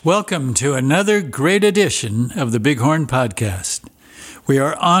Welcome to another great edition of the BIGHORN podcast. We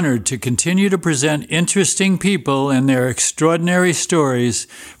are honored to continue to present interesting people and their extraordinary stories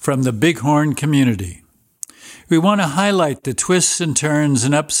from the BIGHORN community. We want to highlight the twists and turns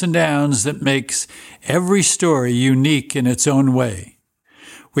and ups and downs that makes every story unique in its own way.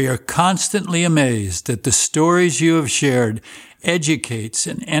 We are constantly amazed that the stories you have shared educates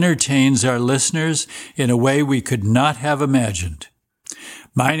and entertains our listeners in a way we could not have imagined.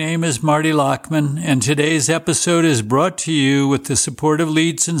 My name is Marty Lockman, and today's episode is brought to you with the support of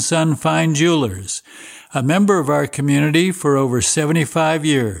Leeds & Son Fine Jewelers, a member of our community for over 75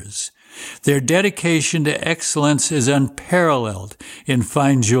 years. Their dedication to excellence is unparalleled in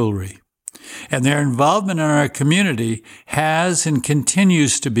fine jewelry, and their involvement in our community has and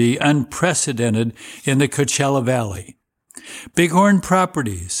continues to be unprecedented in the Coachella Valley. BIGHORN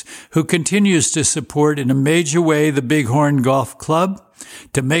Properties, who continues to support in a major way the BIGHORN Golf Club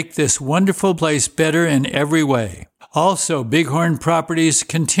to make this wonderful place better in every way. Also, BIGHORN Properties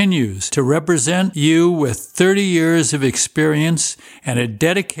continues to represent you with 30 years of experience and a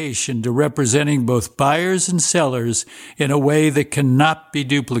dedication to representing both buyers and sellers in a way that cannot be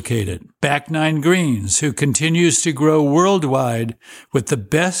duplicated. Back Nine Greens, who continues to grow worldwide with the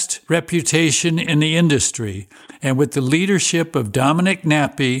best reputation in the industry and with the leadership of Dominic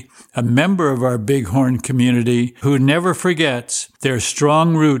Nappi, a member of our BIGHORN community who never forgets their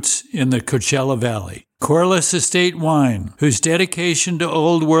strong roots in the Coachella Valley. Corliss Estate Wine, whose dedication to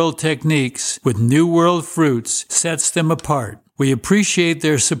old world techniques with new world fruits sets them apart. We appreciate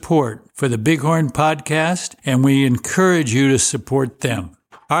their support for the BIGHORN podcast, and we encourage you to support them.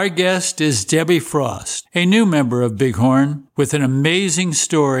 Our guest is Debbie Frost, a new member of BIGHORN with an amazing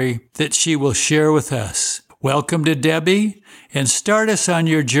story that she will share with us. Welcome to Debbie, and start us on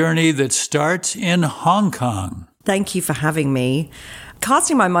your journey that starts in Hong Kong. Thank you for having me.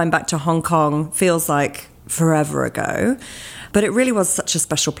 Casting my mind back to Hong Kong feels like forever ago, but it really was such a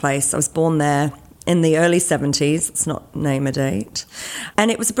special place. I was born there in the early 70s. Let's not name a date.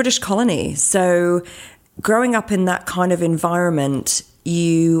 And it was a British colony. So growing up in that kind of environment,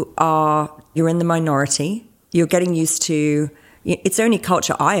 you're in the minority. You're getting used to, it's the only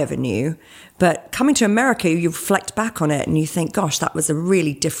culture I ever knew. But coming to America, you reflect back on it and you think, gosh, that was a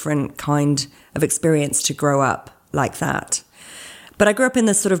really different kind of experience to grow up like that. But I grew up in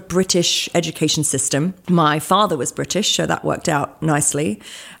this sort of British education system. My father was British, so that worked out nicely.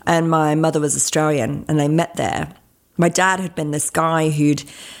 And my mother was Australian, and they met there. My dad had been this guy who'd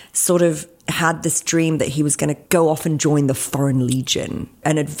sort of had this dream that he was going to go off and join the Foreign Legion,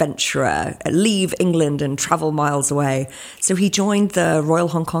 an adventurer, leave England and travel miles away. So he joined the Royal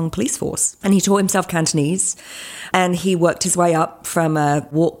Hong Kong Police Force, and he taught himself Cantonese. And he worked his way up from a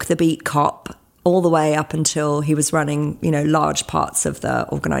walk the beat cop all the way up until he was running, large parts of the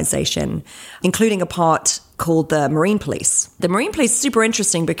organization, including a part called the Marine Police. The Marine Police is super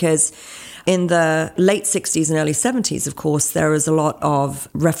interesting because in the late 60s and early 70s, of course, there was a lot of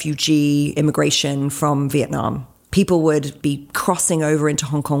refugee immigration from Vietnam. People would be crossing over into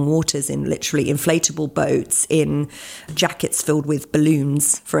Hong Kong waters in literally inflatable boats, in jackets filled with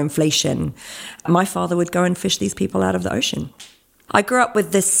balloons for inflation. My father would go and fish these people out of the ocean. I grew up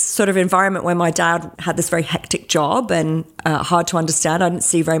with this sort of environment where my dad had this very hectic job and hard to understand. I didn't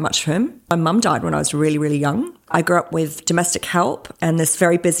see very much from him. My mum died when I was really, really young. I grew up with domestic help and this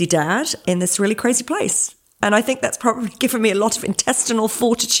very busy dad in this really crazy place. And I think that's probably given me a lot of intestinal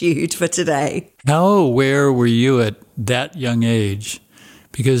fortitude for today. How aware were you at that young age?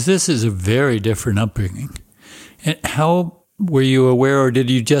 Because this is a very different upbringing. And how were you aware, or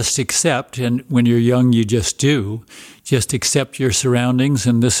did you just accept, and when you're young you just accept your surroundings,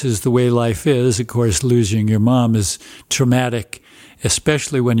 and this is the way life is? Of course, losing your mom is traumatic,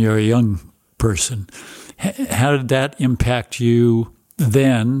 especially when you're a young person. How did that impact you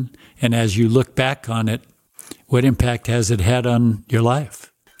then, and as you look back on it, what impact has it had on your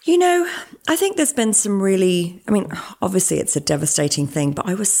life? I think there's been some obviously it's a devastating thing, but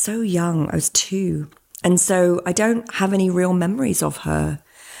I was so young. I was 2. And so I don't have any real memories of her.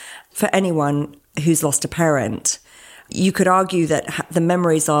 For anyone who's lost a parent, you could argue that the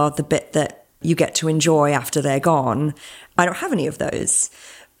memories are the bit that you get to enjoy after they're gone. I don't have any of those.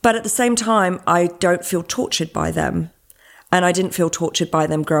 But at the same time, I don't feel tortured by them. And I didn't feel tortured by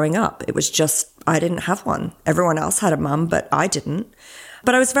them growing up. It was just, I didn't have one. Everyone else had a mum, but I didn't.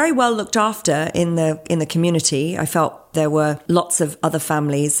 But I was very well looked after in the community. I felt there were lots of other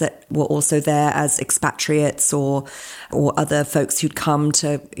families that were also there as expatriates or other folks who'd come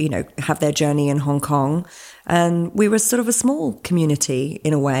to, have their journey in Hong Kong. And we were sort of a small community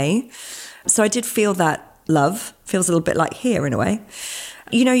in a way. So I did feel that love. Feels a little bit like here in a way.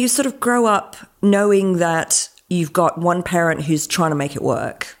 You know, you sort of grow up knowing that you've got one parent who's trying to make it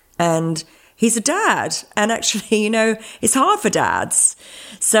work. And he's a dad. And actually, you know, it's hard for dads.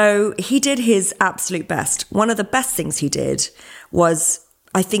 So he did his absolute best. One of the best things he did was,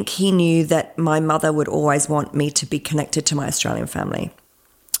 I think he knew that my mother would always want me to be connected to my Australian family.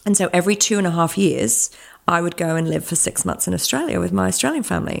 And so every 2.5 years, I would go and live for 6 months in Australia with my Australian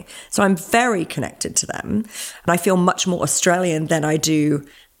family. So I'm very connected to them. And I feel much more Australian than I do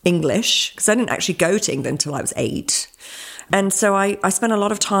English, because I didn't actually go to England until I was 8. And so I spent a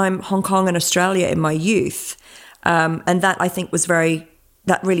lot of time Hong Kong and Australia in my youth. And that, I think,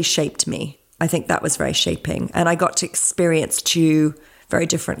 that really shaped me. I think that was very shaping. And I got to experience 2 very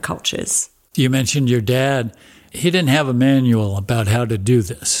different cultures. You mentioned your dad. He didn't have a manual about how to do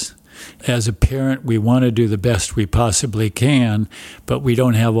this. As a parent, we want to do the best we possibly can, but we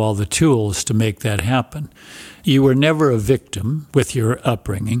don't have all the tools to make that happen. You were never a victim with your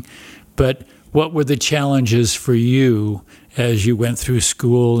upbringing, but what were the challenges for you as you went through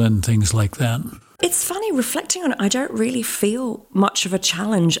school and things like that? It's funny, reflecting on it, I don't really feel much of a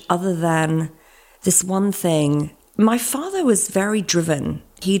challenge other than this one thing. My father was very driven.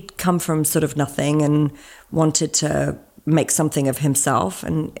 He'd come from sort of nothing and wanted to make something of himself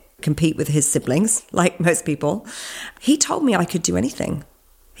and compete with his siblings, like most people. He told me I could do anything.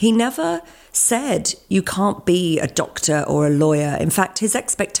 He never said, you can't be a doctor or a lawyer. In fact, his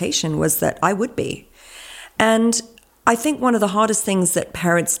expectation was that I would be. And I think one of the hardest things that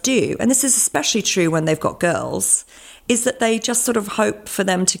parents do, and this is especially true when they've got girls, is that they just sort of hope for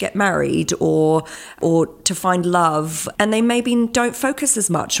them to get married or to find love, and they maybe don't focus as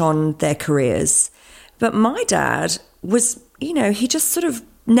much on their careers. But my dad was, you know, he just sort of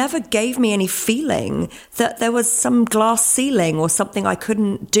never gave me any feeling that there was some glass ceiling or something I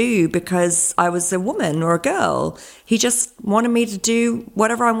couldn't do because I was a woman or a girl. He just wanted me to do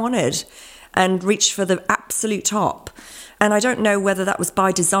whatever I wanted and reach for the absolute top. And I don't know whether that was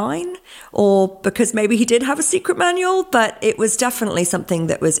by design or because maybe he did have a secret manual, but it was definitely something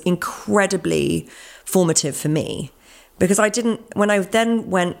that was incredibly formative for me. Because when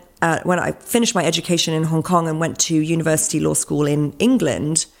I finished my education in Hong Kong and went to university law school in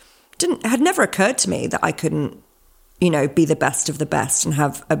England, had never occurred to me that I couldn't, you know, be the best of the best and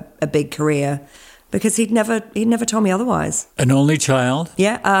have a big career, because he'd never told me otherwise. An only child?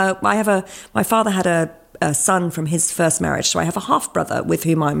 Yeah, my father had a son from his first marriage, so I have a half brother with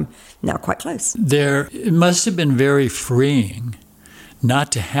whom I'm now quite close. It must have been very freeing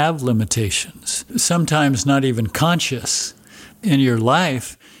not to have limitations, sometimes not even conscious in your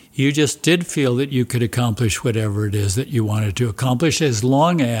life. You just did feel that you could accomplish whatever it is that you wanted to accomplish, as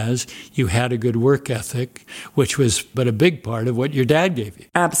long as you had a good work ethic, which was but a big part of what your dad gave you.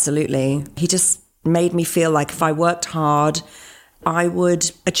 Absolutely. He just made me feel like if I worked hard, I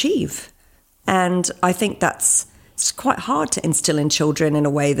would achieve. And I think it's quite hard to instill in children in a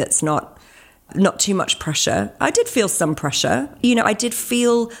way that's not too much pressure. I did feel some pressure. You know, I did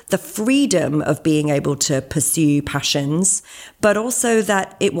feel the freedom of being able to pursue passions, but also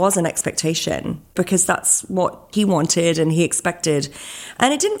that it was an expectation because that's what he wanted and he expected.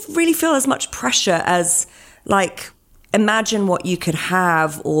 And it didn't really feel as much pressure as like, imagine what you could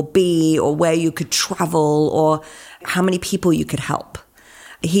have or be or where you could travel or how many people you could help.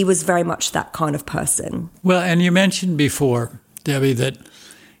 He was very much that kind of person. Well, and you mentioned before, Debbie, that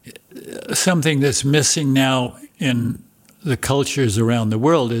something that's missing now in the cultures around the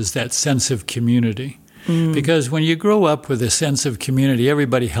world is that sense of community. Because when you grow up with a sense of community,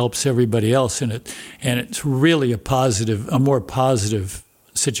 everybody helps everybody else in it, and it's really a more positive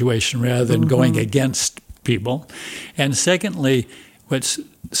situation rather than going against people. And secondly, what's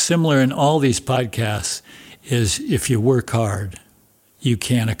similar in all these podcasts is if you work hard, you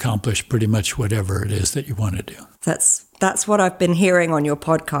can accomplish pretty much whatever it is that you want to do. That's what I've been hearing on your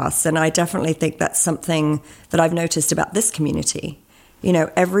podcasts, and I definitely think that's something that I've noticed about this community. You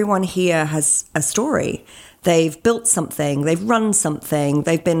know, everyone here has a story. They've built something, they've run something,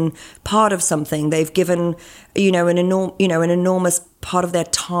 they've been part of something, they've given, an enormous part of their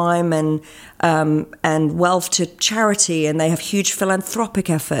time and wealth to charity, and they have huge philanthropic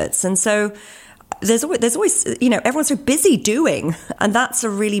efforts. And so there's always, everyone's so busy doing, and that's a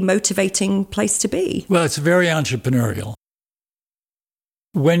really motivating place to be. Well, it's very entrepreneurial.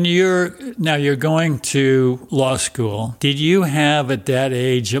 When you're going to law school, did you have at that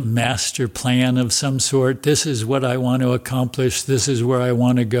age a master plan of some sort? This is what I want to accomplish. This is where I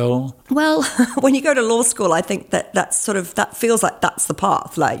want to go. Well, when you go to law school, I think that feels like that's the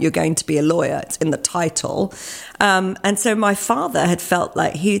path. Like you're going to be a lawyer. It's in the title. And so my father had felt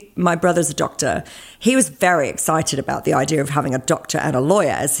like my brother's a doctor. He was very excited about the idea of having a doctor and a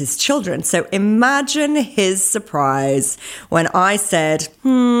lawyer as his children. So imagine his surprise when I said,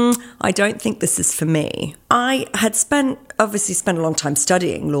 I don't think this is for me. I had obviously spent a long time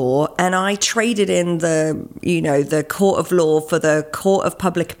studying law, and I traded in the court of law for the court of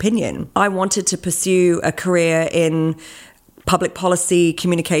public opinion. I wanted to pursue a career in public policy,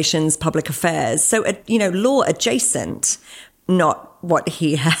 communications, public affairs. So, law adjacent, not what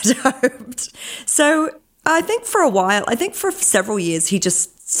he had hoped. So I think for several years, he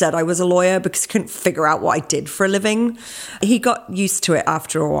just said I was a lawyer because he couldn't figure out what I did for a living. He got used to it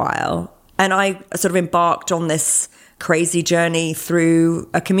after a while. And I sort of embarked on this crazy journey through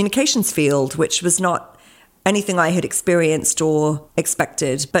a communications field, which was not anything I had experienced or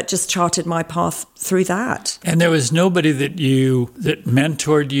expected, but just charted my path through that. And there was nobody that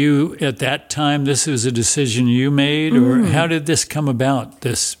mentored you at that time? This was a decision you made? Or how did this come about,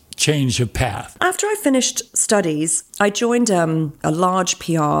 this change of path? After I finished studies, I joined a large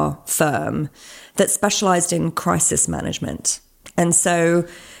PR firm that specialized in crisis management. And so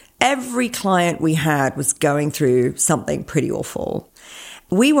every client we had was going through something pretty awful.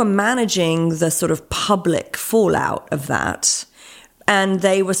 We were managing the sort of public fallout of that, and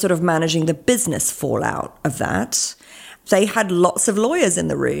they were sort of managing the business fallout of that. They had lots of lawyers in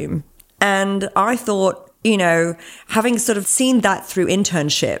the room. And I thought, having sort of seen that through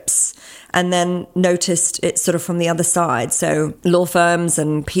internships and then noticed it sort of from the other side. So law firms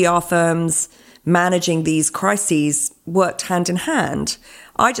and PR firms managing these crises worked hand in hand.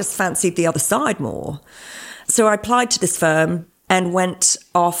 I just fancied the other side more. So I applied to this firm and went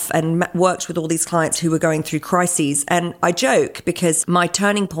off and worked with all these clients who were going through crises. And I joke because my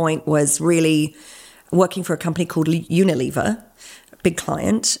turning point was really working for a company called Unilever, big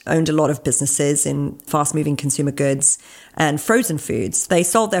client, owned a lot of businesses in fast-moving consumer goods and frozen foods. They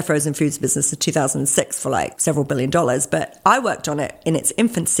sold their frozen foods business in 2006 for like several $billion, but I worked on it in its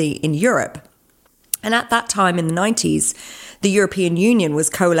infancy in Europe. And at that time in the 90s, the European Union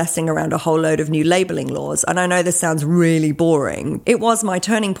was coalescing around a whole load of new labeling laws. And I know this sounds really boring. It was my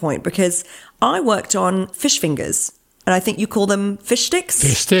turning point because I worked on fish fingers. And I think you call them fish sticks?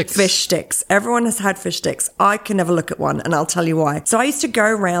 Fish sticks. Fish sticks. Everyone has had fish sticks. I can never look at one, and I'll tell you why. So I used to go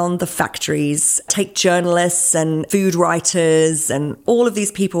around the factories, take journalists and food writers and all of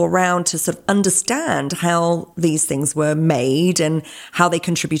these people around to sort of understand how these things were made and how they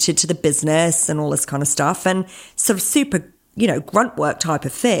contributed to the business and all this kind of stuff. And sort of super, grunt work type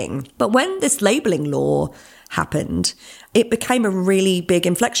of thing. But when this labeling law happened, it became a really big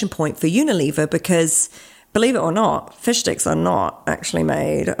inflection point for Unilever because, believe it or not, fish sticks are not actually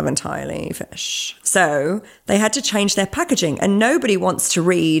made of entirely fish. So they had to change their packaging, and nobody wants to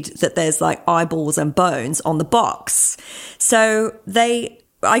read that there's like eyeballs and bones on the box. So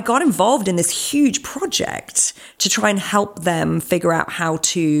I got involved in this huge project to try and help them figure out how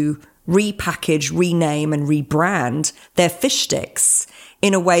to repackage, rename, and rebrand their fish sticks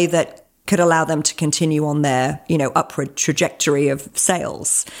in a way that could allow them to continue on their, upward trajectory of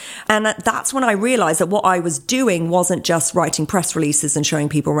sales. And that's when I realized that what I was doing wasn't just writing press releases and showing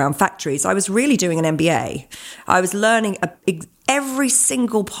people around factories. I was really doing an MBA. I was learning every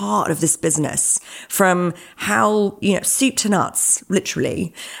single part of this business from how, soup to nuts,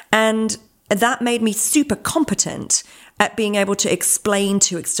 literally. And that made me super competent at being able to explain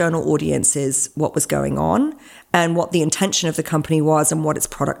to external audiences what was going on and what the intention of the company was and what its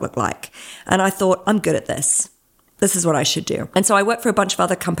product looked like. And I thought, I'm good at this. This is what I should do. And so I worked for a bunch of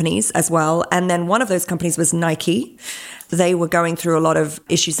other companies as well. And then one of those companies was Nike. They were going through a lot of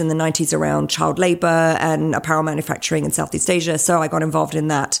issues in the 90s around child labor and apparel manufacturing in Southeast Asia. So I got involved in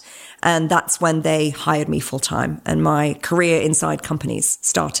that. And that's when they hired me full time and my career inside companies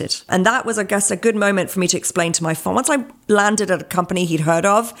started. And that was, I guess, a good moment for me to explain to my father. Once I landed at a company he'd heard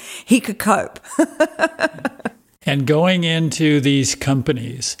of, he could cope. And going into these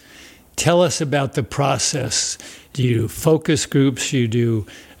companies, tell us about the process. Do you do focus groups? You do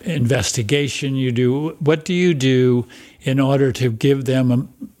investigation? What do you do in order to give them a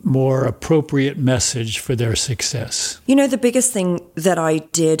more appropriate message for their success? The biggest thing that I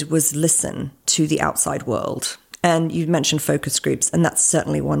did was listen to the outside world. And you mentioned focus groups, and that's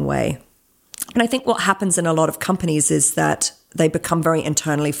certainly one way. And I think what happens in a lot of companies is that they become very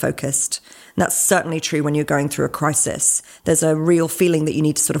internally focused. And that's certainly true when you're going through a crisis. There's a real feeling that you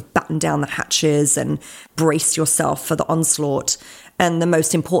need to sort of batten down the hatches and brace yourself for the onslaught. And the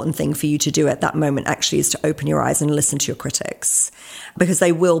most important thing for you to do at that moment actually is to open your eyes and listen to your critics, because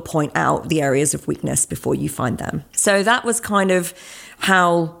they will point out the areas of weakness before you find them. So that was kind of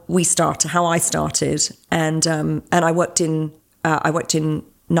how I started. And I worked in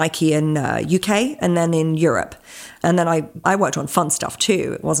Nike in UK and then in Europe. And then I worked on fun stuff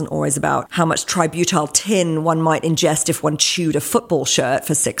too. It wasn't always about how much tributyl tin one might ingest if one chewed a football shirt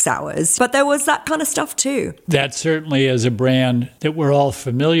for 6 hours. But there was that kind of stuff too. That certainly is a brand that we're all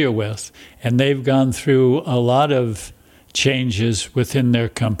familiar with. And they've gone through a lot of changes within their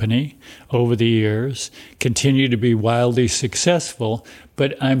company over the years, continue to be wildly successful,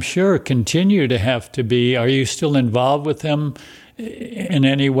 but I'm sure continue to have to be. Are you still involved with them in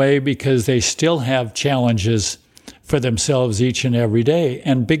any way? Because they still have challenges for themselves each and every day.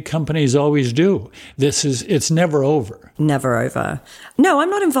 And big companies always do. It's never over. Never over. No, I'm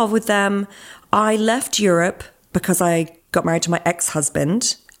not involved with them. I left Europe because I got married to my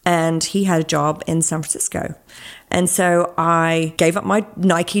ex-husband and he had a job in San Francisco. And so I gave up my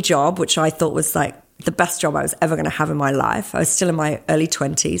Nike job, which I thought was like the best job I was ever going to have in my life. I was still in my early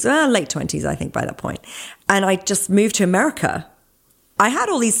 20s, late 20s, I think, by that point. And I just moved to America. I had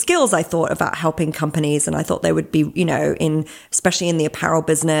all these skills, I thought, about helping companies, and I thought they would be, especially in the apparel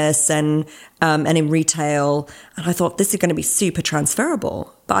business and in retail. And I thought this is going to be super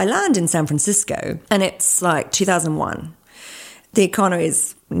transferable. But I land in San Francisco, and it's like 2001. The economy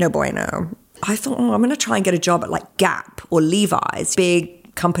is no bueno. I thought, I'm going to try and get a job at like Gap or Levi's,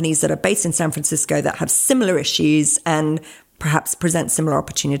 big companies that are based in San Francisco that have similar issues and perhaps present similar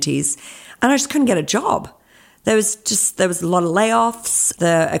opportunities. And I just couldn't get a job. There was a lot of layoffs.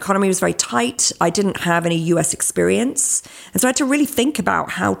 The economy was very tight. I didn't have any US experience. And so I had to really think about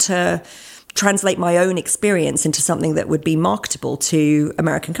how to translate my own experience into something that would be marketable to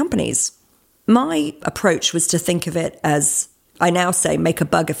American companies. My approach was to think of it as, I now say, make a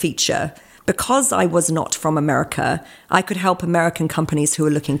bug a feature. Because I was not from America, I could help American companies who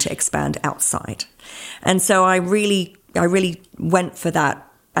are looking to expand outside. And so I really went for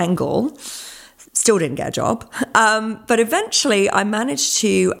that angle. Still didn't get a job. But eventually I managed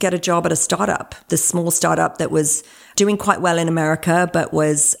to get a job at a startup, this small startup that was doing quite well in America, but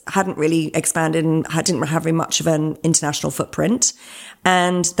hadn't really expanded and didn't have very much of an international footprint.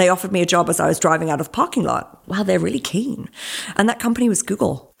 And they offered me a job as I was driving out of the parking lot. Wow, they're really keen. And that company was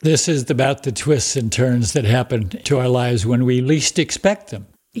Google. This is about the twists and turns that happen to our lives when we least expect them.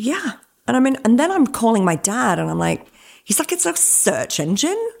 Yeah. And then I'm calling my dad and I'm like, he's like, it's a search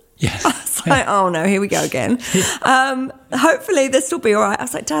engine. Yes. I was like, oh no, here we go again. Hopefully this will be all right. I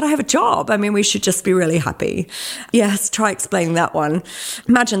was like, Dad, I have a job. We should just be really happy. Yes, try explaining that one.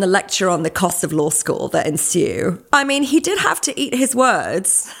 Imagine the lecture on the cost of law school that ensue. He did have to eat his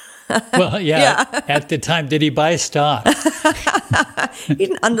words. Well, yeah. At the time, did he buy stock? He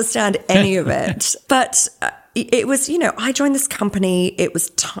didn't understand any of it. But it was, I joined this company. It was,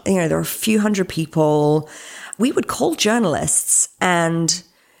 there were a few hundred people. We would call journalists and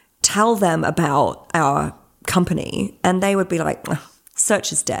tell them about our company, and they would be like, oh,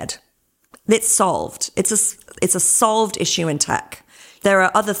 search is dead. It's solved. It's a solved issue in tech. There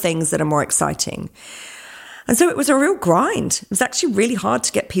are other things that are more exciting. And so it was a real grind. It was actually really hard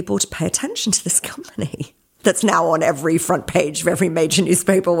to get people to pay attention to this company that's now on every front page of every major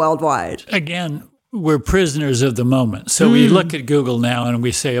newspaper worldwide. Again, we're prisoners of the moment. So we look at Google now and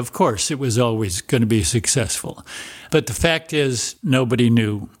we say, of course, it was always going to be successful. But the fact is, nobody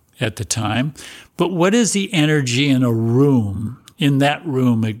knew at the time. But what is the energy in that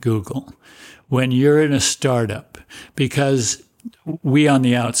room at Google when you're in a startup? Because we on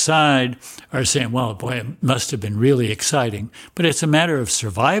the outside are saying, well, boy, it must have been really exciting. But it's a matter of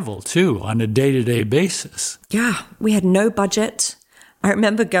survival, too, on a day-to-day basis. Yeah, we had no budget. I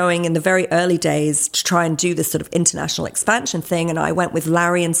remember going in the very early days to try and do this sort of international expansion thing. And I went with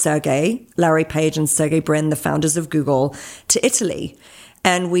Larry Page and Sergey Brin, the founders of Google, to Italy.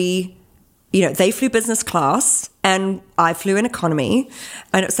 And they flew business class and I flew in economy.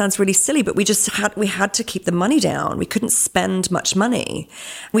 And it sounds really silly, but we had to keep the money down. We couldn't spend much money.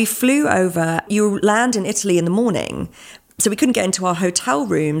 We flew over, you land in Italy in the morning. So we couldn't get into our hotel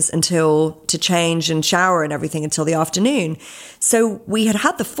rooms to change and shower and everything until the afternoon. So we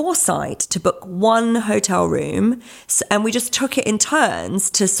had the foresight to book one hotel room, and we just took it in turns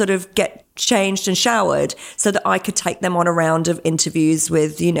to sort of get changed and showered so that I could take them on a round of interviews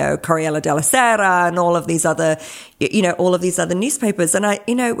with, Corriere della Sera and all of these other newspapers. And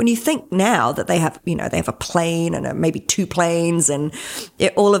when you think now that they have a plane and maybe 2 planes and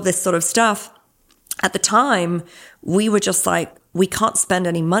all of this sort of stuff, at the time, we were just like, we can't spend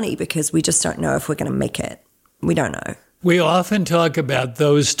any money because we just don't know if we're going to make it. We don't know. We often talk about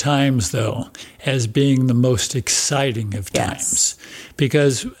those times, though, as being the most exciting of times. Yes.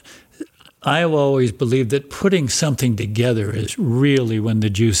 Because I've always believed that putting something together is really when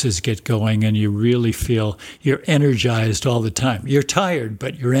the juices get going and you really feel you're energized all the time. You're tired,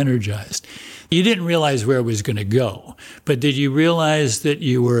 but you're energized. You didn't realize where it was going to go, but did you realize that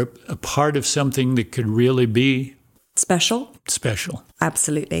you were a part of something that could really be special? Special.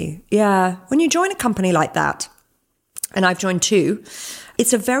 Absolutely. Yeah. When you join a company like that, and I've joined 2,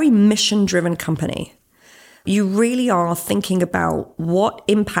 it's a very mission-driven company. You really are thinking about what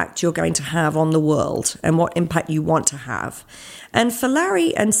impact you're going to have on the world and what impact you want to have. And for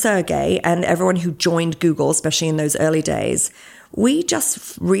Larry and Sergey and everyone who joined Google, especially in those early days, we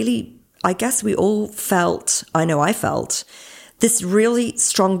just really, I guess we all felt, I know I felt, this really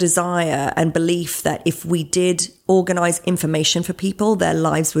strong desire and belief that if we did organize information for people, their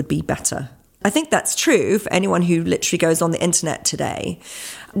lives would be better. I think that's true for anyone who literally goes on the internet today.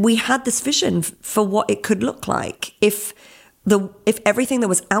 We had this vision for what it could look like if everything that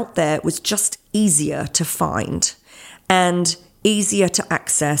was out there was just easier to find and easier to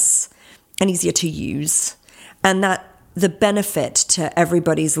access and easier to use, and that the benefit to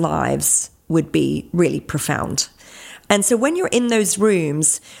everybody's lives would be really profound. And so when you're in those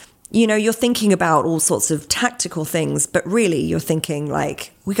rooms, you're thinking about all sorts of tactical things, but really you're thinking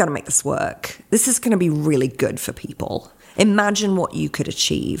like, we got to make this work. This is going to be really good for people. Imagine what you could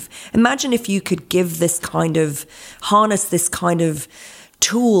achieve. Imagine if you could harness this kind of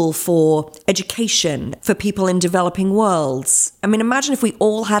tool for education for people in developing worlds. I mean, imagine if we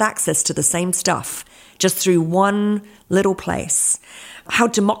all had access to the same stuff just through one little place. How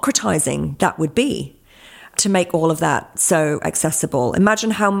democratizing that would be to make all of that so accessible.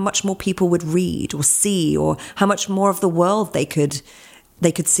 Imagine how much more people would read or see, or how much more of the world they could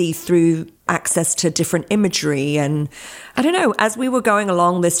see through access to different imagery. And I don't know, as we were going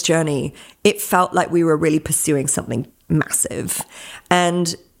along this journey, it felt like we were really pursuing something massive.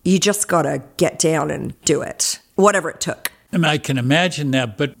 And you just got to get down and do it, whatever it took. And I can imagine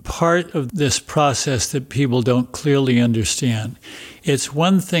that, but part of this process that people don't clearly understand, it's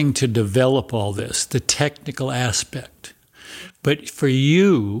one thing to develop all this, the technical aspect, but for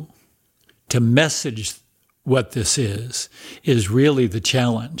you to message what this is really the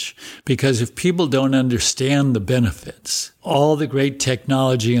challenge. Because if people don't understand the benefits, all the great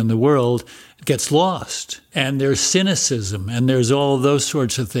technology in the world gets lost. And there's cynicism, and there's all those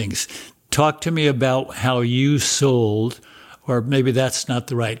sorts of things. Talk to me about how you sold, or maybe that's not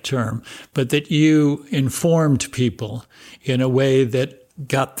the right term, but that you informed people in a way that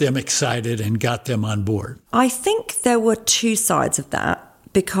got them excited and got them on board. I think there were 2 sides of that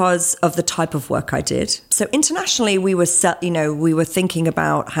because of the type of work I did. So internationally, we were thinking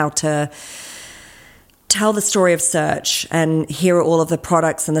about how to tell the story of search and hear all of the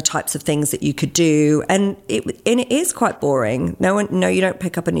products and the types of things that you could do. And it is quite boring. No, you don't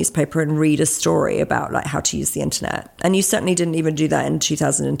pick up a newspaper and read a story about like how to use the internet. And you certainly didn't even do that in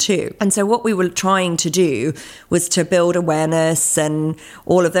 2002. And so what we were trying to do was to build awareness and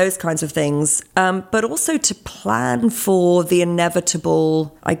all of those kinds of things, but also to plan for the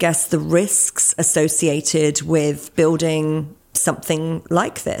inevitable, I guess, the risks associated with building something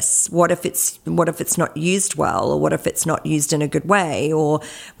like this. What if it's not used well, or what if it's not used in a good way, or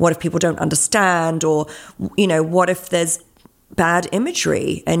what if people don't understand, or what if there's bad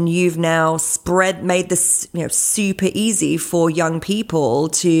imagery and you've now made this super easy for young people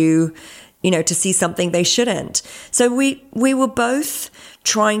to see something they shouldn't. So we were both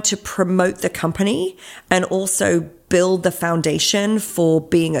trying to promote the company and also build the foundation for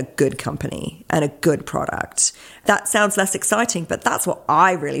being a good company and a good product. That sounds less exciting, but that's what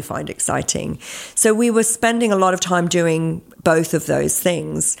I really find exciting. So we were spending a lot of time doing both of those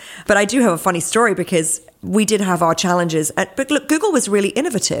things. But I do have a funny story because we did have our challenges. But look, Google was really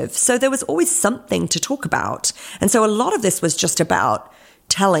innovative. So there was always something to talk about. And so a lot of this was just about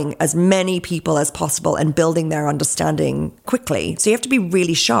telling as many people as possible and building their understanding quickly. So you have to be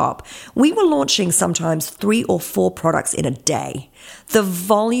really sharp. We were launching sometimes 3 or 4 products in a day. The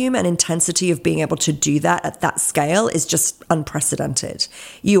volume and intensity of being able to do that at that scale is just unprecedented.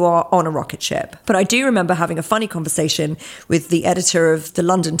 You are on a rocket ship. But I do remember having a funny conversation with the editor of the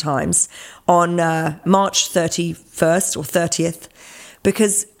London Times on March 31st or 30th,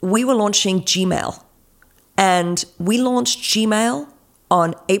 because we were launching Gmail. And we launched Gmail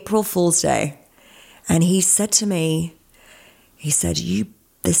on April Fool's Day. And he said to me,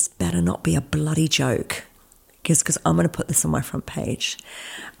 this better not be a bloody joke, because I'm going to put this on my front page.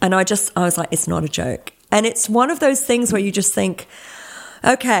 And I was like, it's not a joke. And it's one of those things where you just think,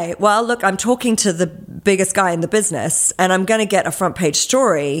 okay, well, look, I'm talking to the biggest guy in the business and I'm going to get a front page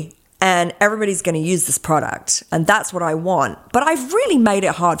story and everybody's going to use this product. And that's what I want. But I've really made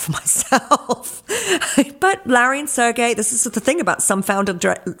it hard for myself. But Larry and Sergey, this is the thing about some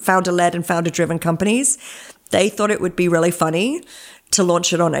founder-led and founder-driven companies. They thought it would be really funny to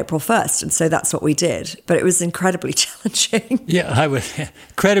launch it on April 1st. And so that's what we did. But it was incredibly challenging. Yeah,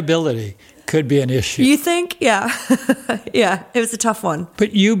 credibility could be an issue. You think? Yeah. Yeah, it was a tough one.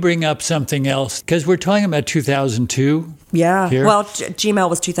 But you bring up something else, because we're talking about 2002. Yeah. Here. Well, Gmail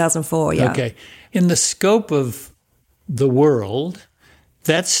was 2004, yeah. Okay. In the scope of the world,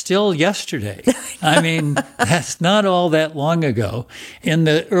 that's still yesterday. I mean, that's not all that long ago. In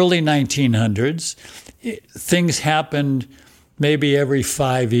the early 1900s, things happened maybe every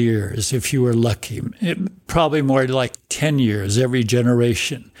 5 years, if you were lucky. Probably more like 10 years, every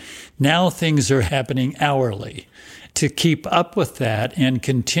generation. Now things are happening hourly. To keep up with that and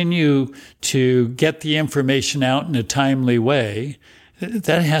continue to get the information out in a timely way,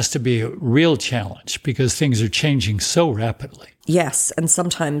 that has to be a real challenge because things are changing so rapidly. Yes, and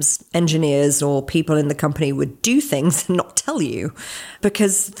sometimes engineers or people in the company would do things and not tell you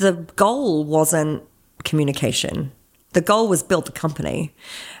because the goal wasn't communication. The goal was build the company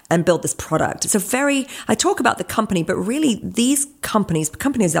and build this product. I talk about the company, but really these companies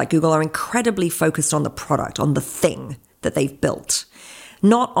like Google are incredibly focused on the product, on the thing that they've built,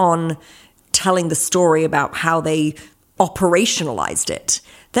 not on telling the story about how they operationalized it.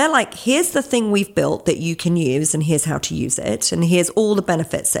 They're like, here's the thing we've built that you can use and here's how to use it. And here's all the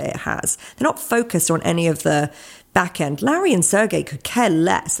benefits that it has. They're not focused on any of the back end. Larry and Sergey could care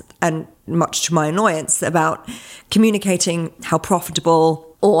less, and much to my annoyance, about communicating how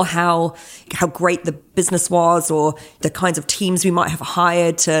profitable or how great the business was or the kinds of teams we might have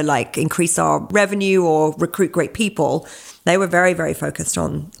hired to like increase our revenue or recruit great people. They were very, very focused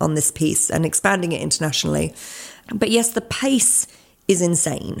on this piece and expanding it internationally. But yes, the pace is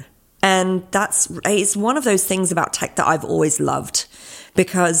insane. And it's one of those things about tech that I've always loved,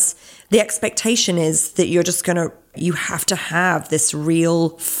 because the expectation is that you have to have this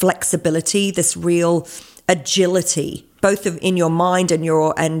real flexibility, this real agility, both in your mind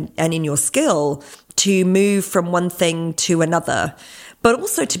and in your skill to move from one thing to another, but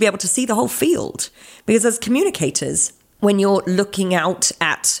also to be able to see the whole field. Because as communicators, when you're looking out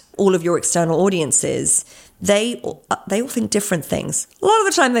at all of your external audiences, they all think different things. A lot of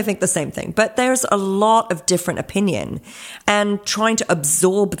the time they think the same thing, but there's a lot of different opinion, and trying to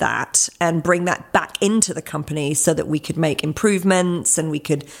absorb that and bring that back into the company so that we could make improvements and we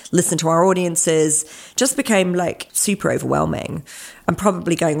could listen to our audiences just became like super overwhelming. I'm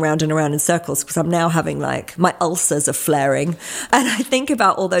probably going round and around in circles because I'm now having like my ulcers are flaring. And I think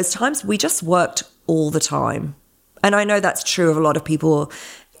about all those times we just worked all the time. And I know that's true of a lot of people,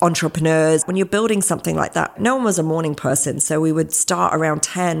 entrepreneurs. When you're building something like that, no one was a morning person. So we would start around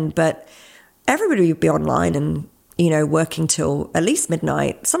 10, but everybody would be online and, working till at least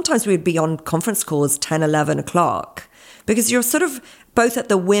midnight. Sometimes we'd be on conference calls 10, 11 o'clock, because you're sort of both at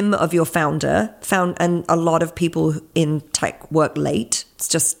the whim of your founder, and a lot of people in tech work late. It's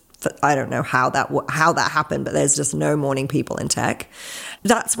just, I don't know how that happened, but there's just no morning people in tech.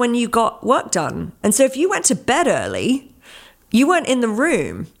 That's when you got work done. And so if you went to bed early, you weren't in the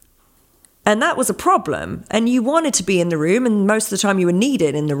room. And that was a problem. And you wanted to be in the room, and most of the time you were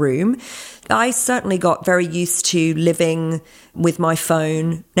needed in the room. I certainly got very used to living with my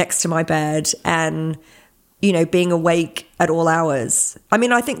phone next to my bed and, being awake at all hours. I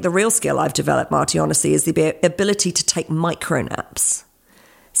mean, I think the real skill I've developed, Marty, honestly, is the ability to take micro naps.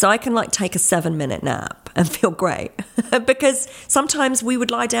 So I can take a 7-minute nap and feel great, because sometimes we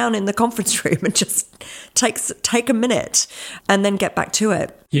would lie down in the conference room and just take a minute and then get back to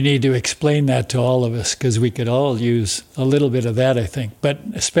it. You need to explain that to all of us, because we could all use a little bit of that, I think, but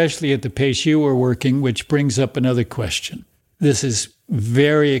especially at the pace you were working, which brings up another question. This is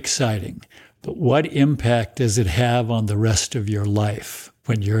very exciting, but what impact does it have on the rest of your life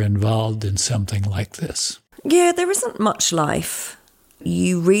when you're involved in something like this? Yeah, there isn't much life.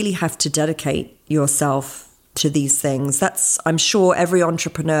 You really have to dedicate yourself to these things. That's, I'm sure, every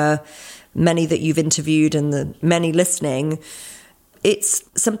entrepreneur, many that you've interviewed and the many listening, it's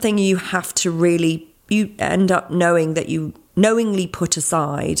something you have to you end up knowing that you knowingly put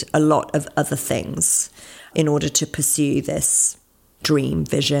aside a lot of other things in order to pursue this dream,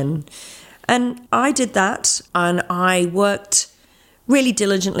 vision. And I did that, and I worked really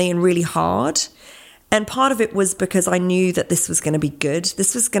diligently and really hard. And part of it was because I knew that this was going to be good.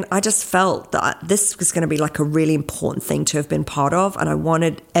 I just felt that this was going to be like a really important thing to have been part of, and I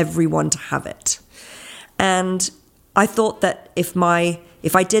wanted everyone to have it. And I thought that if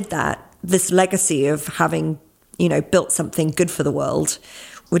I did that, this legacy of having, built something good for the world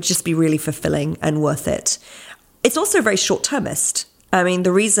would just be really fulfilling and worth it. It's also very short-termist. I mean,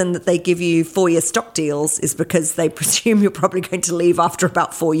 the reason that they give you 4-year stock deals is because they presume you're probably going to leave after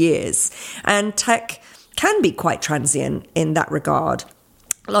about 4 years. And tech can be quite transient in that regard.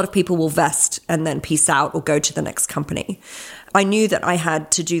 A lot of people will vest and then peace out or go to the next company. I knew that I had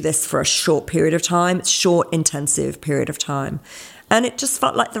to do this for a short period of time, short, intensive period of time. And it just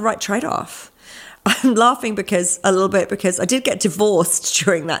felt like the right trade-off. I'm laughing a little bit because I did get divorced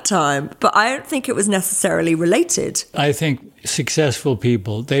during that time, but I don't think it was necessarily related. I think successful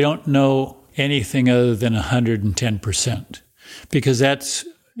people, they don't know anything other than 110%, because that's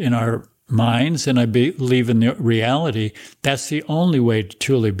in our minds, and I believe in the reality, that's the only way to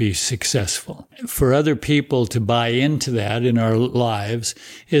truly be successful. For other people to buy into that in our lives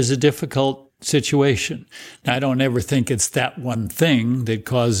is a difficult situation. Now, I don't ever think it's that one thing that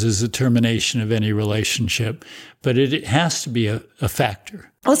causes the termination of any relationship, but it has to be a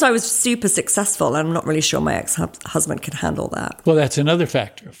factor. Also, I was super successful, and I'm not really sure my ex-husband could handle that. Well, that's another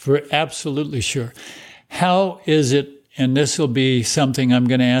factor, for absolutely sure. How is it, and this will be something I'm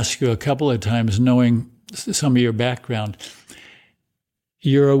going to ask you a couple of times, knowing some of your background.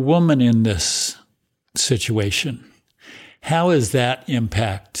 You're a woman in this situation. How does that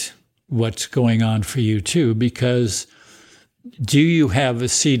impact what's going on for you too? Because do you have a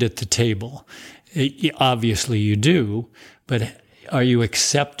seat at the table? Obviously you do, but are you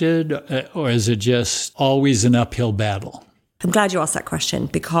accepted, or is it just always an uphill battle? I'm glad you asked that question,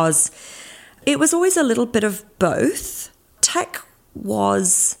 because it was always a little bit of both. Tech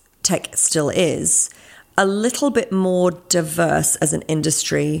still is, a little bit more diverse as an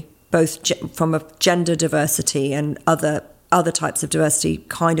industry, both from a gender diversity and other types of diversity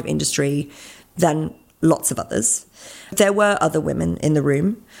kind of industry than lots of others. There were other women in the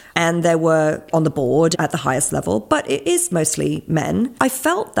room, and there were on the board at the highest level, but it is mostly men. I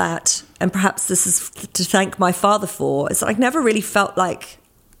felt that, and perhaps this is to thank my father for, is I never really felt like,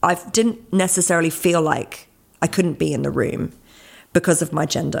 I didn't necessarily feel like I couldn't be in the room because of my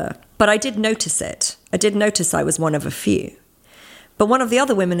gender. But I did notice it. I did notice I was one of a few. But one of the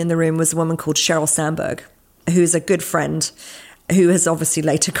other women in the room was a woman called Sheryl Sandberg, who's a good friend, who has obviously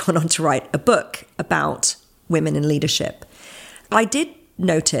later gone on to write a book about women in leadership. I did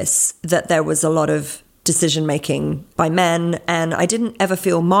notice that there was a lot of decision-making by men, and I didn't ever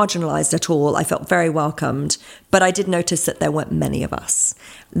feel marginalized at all. I felt very welcomed, but I did notice that there weren't many of us.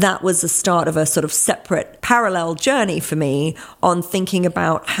 That was the start of a sort of separate, parallel journey for me on thinking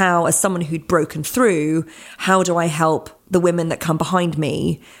about how, as someone who'd broken through, how do I help the women that come behind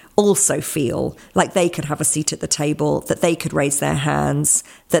me also feel like they could have a seat at the table, that they could raise their hands,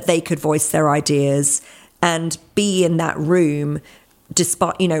 that they could voice their ideas and be in that room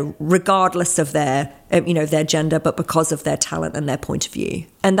despite, regardless of their gender, but because of their talent and their point of view.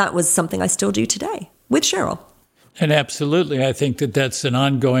 And that was something I still do today with Sheryl. And absolutely, I think that's an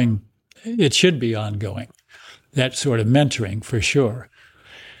ongoing, it should be ongoing, that sort of mentoring for sure.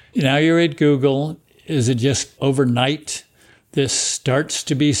 Now you're at Google. Is it just overnight this starts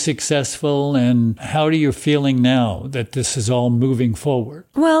to be successful? And how are you feeling now that this is all moving forward?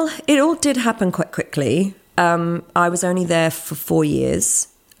 Well, it all did happen quite quickly. I was only there for 4 years,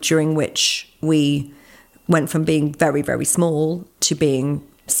 during which we went from being very, very small to being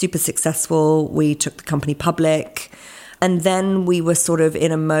super successful. We took the company public. And then we were sort of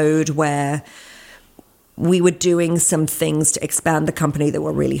in a mode where we were doing some things to expand the company that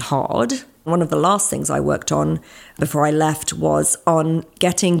were really hard. One of the last things I worked on before I left was on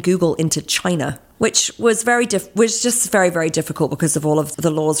getting Google into China, which was just very, very difficult because of all of the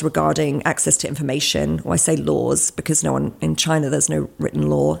laws regarding access to information. Well, I say laws because no one in China, there's no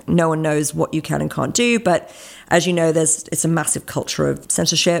written law. No one knows what you can and can't do. But as you know, it's a massive culture of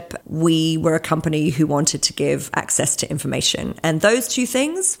censorship. We were a company who wanted to give access to information. And those two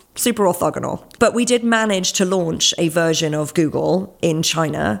things, super orthogonal. But we did manage to launch a version of Google in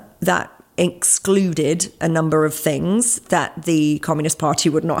China that excluded a number of things that the Communist Party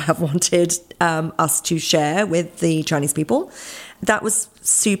would not have wanted us to share with the Chinese people. That was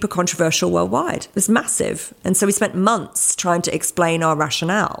super controversial worldwide. It was massive. And so we spent months trying to explain our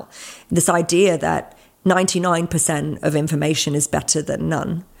rationale. This idea that 99% of information is better than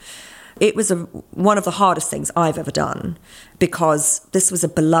none. It was one of the hardest things I've ever done because this was a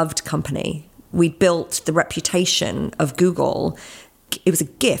beloved company. We built the reputation of Google. It was a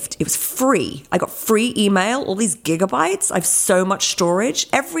gift. It was free. I got free email, all these gigabytes. I have so much storage.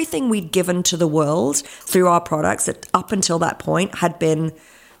 Everything we'd given to the world through our products up until that point had been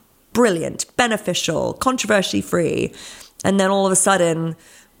brilliant, beneficial, controversy-free. And then all of a sudden,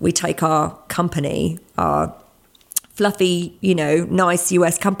 we take our company, our fluffy, nice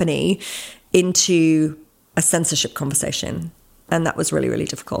US company, into a censorship conversation. And that was really, really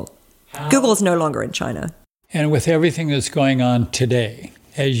difficult. Google's no longer in China. And with everything that's going on today,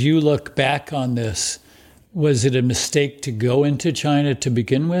 as you look back on this, was it a mistake to go into China to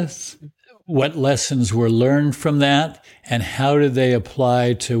begin with? What lessons were learned from that? And how do they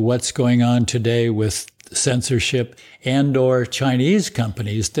apply to what's going on today with censorship and or Chinese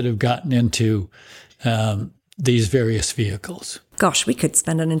companies that have gotten into these various vehicles? Gosh, we could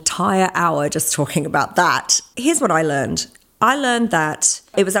spend an entire hour just talking about that. Here's what I learned. I learned that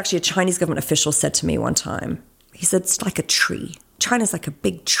it was actually a Chinese government official said to me one time, he said, it's like a tree. China's like a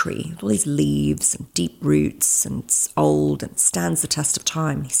big tree, with all these leaves and deep roots, and it's old and stands the test of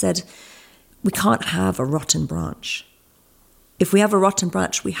time. He said, we can't have a rotten branch. If we have a rotten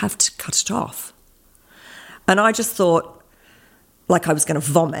branch, we have to cut it off. And I just thought, like I was going to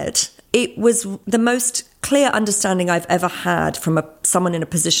vomit. It was the most clear understanding I've ever had from someone in a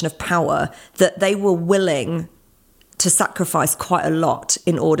position of power that they were willing to sacrifice quite a lot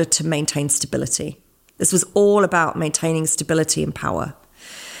in order to maintain stability. This was all about maintaining stability and power.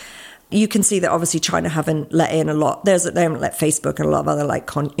 You can see that obviously China haven't let in a lot. They haven't let Facebook and a lot of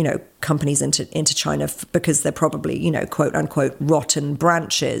other companies into China because they're probably, quote unquote, rotten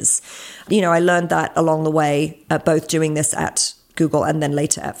branches. I learned that along the way, both doing this at Google and then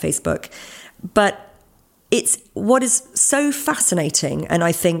later at Facebook. But it's what is so fascinating, and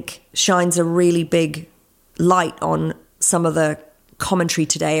I think shines a really big light on some of the commentary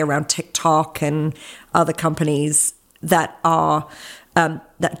today around TikTok and other companies that are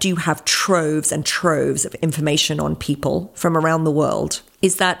that do have troves and troves of information on people from around the world,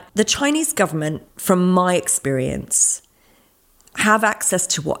 is that the Chinese government, from my experience, have access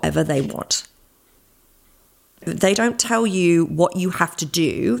to whatever they want. They don't tell you what you have to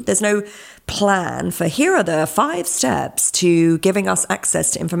do. There's no plan for here are the 5 steps to giving us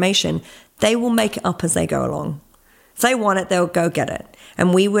access to information. They will make it up as they go along. If they want it, they'll go get it.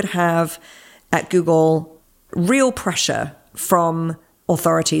 And we would have at Google real pressure from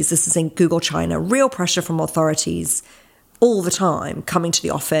authorities. This is in Google China, real pressure from authorities all the time coming to the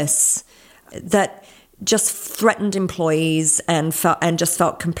office that just threatened employees and just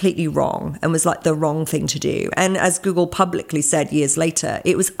felt completely wrong and was like the wrong thing to do. And as Google publicly said years later,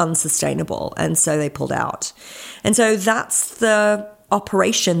 it was unsustainable. And so they pulled out. And so that's the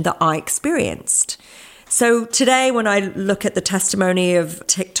operation that I experienced. So today, when I look at the testimony of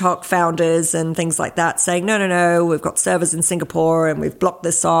TikTok founders and things like that saying, no, we've got servers in Singapore and we've blocked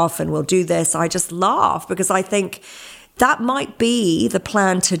this off and we'll do this, I just laugh because I think that might be the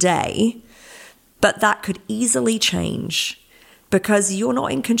plan today, but that could easily change because you're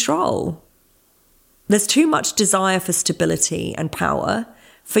not in control. There's too much desire for stability and power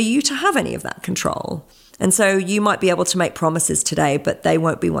for you to have any of that control. And so you might be able to make promises today, but they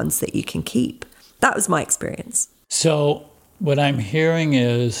won't be ones that you can keep. That was my experience. So what I'm hearing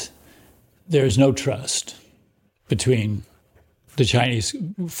is there's no trust between the Chinese,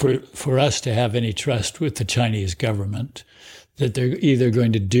 for us to have any trust with the Chinese government, that they're either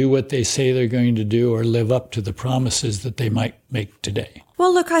going to do what they say they're going to do or live up to the promises that they might make today.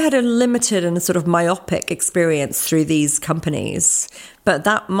 Well, look, I had a limited and a sort of myopic experience through these companies,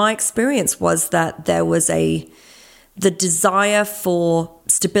 but my experience was that there was the desire for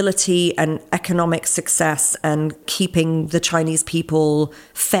stability and economic success and keeping the Chinese people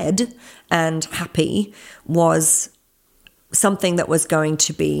fed and happy was something that was going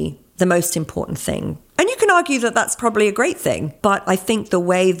to be the most important thing. And you can argue that that's probably a great thing, but I think the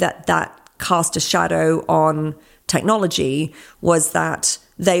way that cast a shadow on technology was that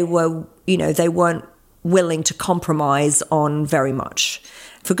they weren't willing to compromise on very much.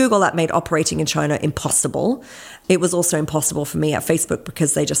 For Google, that made operating in China impossible. It was also impossible for me at Facebook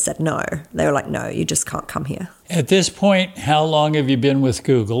because they just said no. They were like, no, you just can't come here. At this point, how long have you been with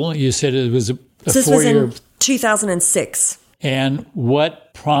Google? You said it was a 4-year... This was in 2006. And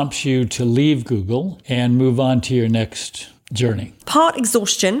what prompts you to leave Google and move on to your next journey? Part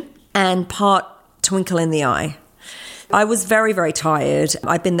exhaustion and part twinkle in the eye. I was very, very tired.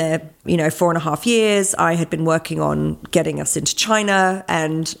 I'd been there, 4.5 years. I had been working on getting us into China,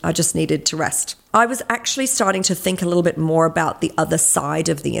 and I just needed to rest. I was actually starting to think a little bit more about the other side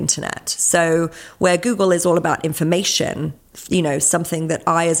of the internet. So where Google is all about information, something that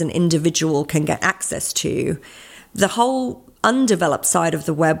I as an individual can get access to, the whole undeveloped side of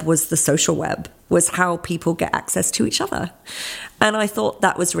the web was the social web, was how people get access to each other. And I thought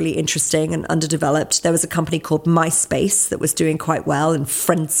that was really interesting and underdeveloped. There was a company called MySpace that was doing quite well, and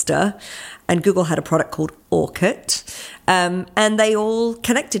Friendster. And Google had a product called Orkut. And they all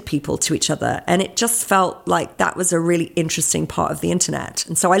connected people to each other. And it just felt like that was a really interesting part of the internet.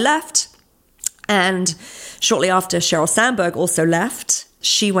 And so I left. And shortly after, Sheryl Sandberg also left.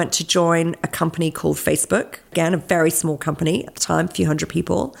 She went to join a company called Facebook. Again, a very small company at the time, a few hundred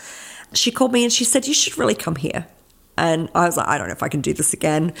people. She called me and she said, "You should really come here." And I was like, "I don't know if I can do this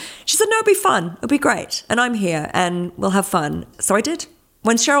again." She said, "No, it'll be fun. It'll be great. And I'm here and we'll have fun." So I did.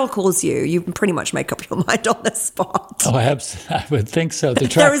 When Sheryl calls you, you can pretty much make up your mind on the spot. Oh, I would think so.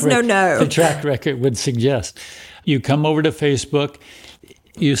 There is no. The track record would suggest. You come over to Facebook.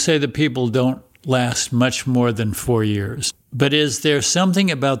 You say that people don't last much more than 4 years. But is there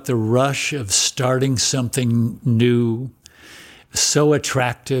something about the rush of starting something new so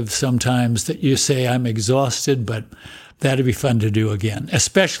attractive sometimes that you say, "I'm exhausted, but that'd be fun to do again,"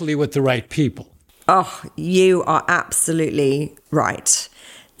 especially with the right people? Oh, you are absolutely right.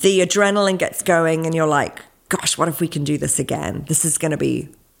 The adrenaline gets going and you're like, "Gosh, what if we can do this again? This is going to be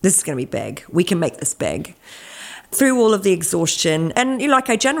big. We can make this big." Through all of the exhaustion, and like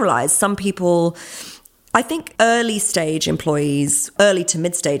I generalize, some people, I think early stage employees, early to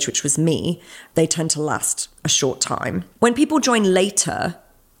mid stage, which was me, they tend to last a short time. When people join later,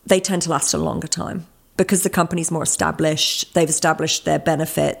 they tend to last a longer time because the company's more established. They've established their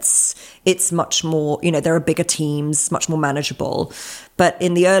benefits. It's much more, there are bigger teams, much more manageable. But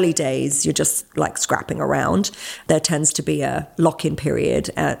in the early days, you're just like scrapping around. There tends to be a lock-in period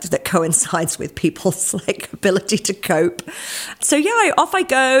that coincides with people's ability to cope. So yeah, off I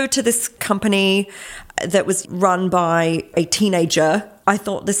go to this company that was run by a teenager. I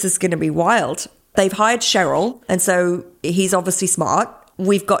thought, this is going to be wild. They've hired Sheryl, and so he's obviously smart.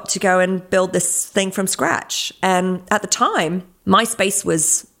 We've got to go and build this thing from scratch. And at the time,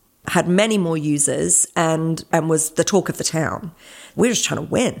 MySpace had many more users and was the talk of the town. We were just trying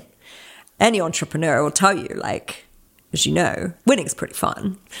to win. Any entrepreneur will tell you, as you know, winning's pretty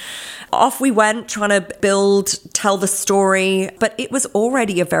fun. Off we went, trying to tell the story. But it was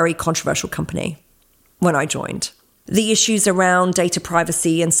already a very controversial company when I joined. The issues around data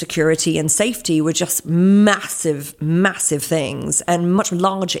privacy and security and safety were just massive, massive things, and much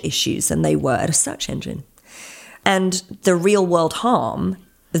larger issues than they were at a search engine. And the real world harm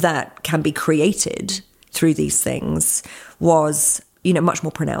that can be created through these things was, much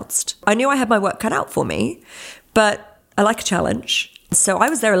more pronounced. I knew I had my work cut out for me, but I like a challenge. So I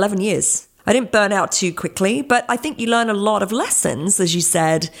was there 11 years. I didn't burn out too quickly, but I think you learn a lot of lessons, as you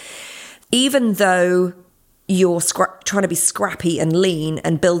said, even though you're trying to be scrappy and lean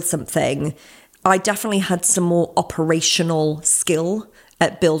and build something. I definitely had some more operational skill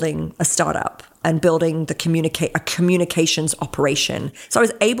at building a startup and building a communications operation. So I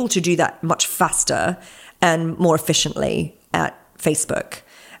was able to do that much faster and more efficiently at Facebook.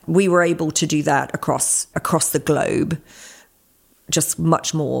 We were able to do that across the globe just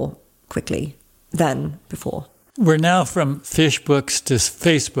much more quickly than before. We're now from fish books to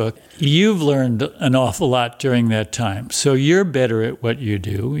Facebook. You've learned an awful lot during that time. So you're better at what you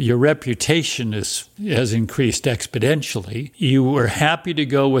do. Your reputation has increased exponentially. You were happy to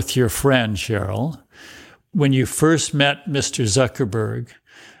go with your friend, Sheryl. When you first met Mr. Zuckerberg,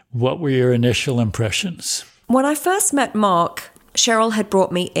 what were your initial impressions? When I first met Mark, Sheryl had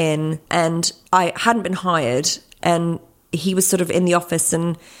brought me in and I hadn't been hired, and he was sort of in the office,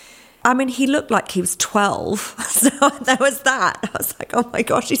 and he looked like he was 12. So there was that. I was like, oh my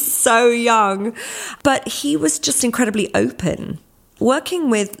gosh, he's so young. But he was just incredibly open. Working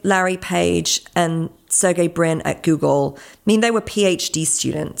with Larry Page and Sergey Brin at Google, they were PhD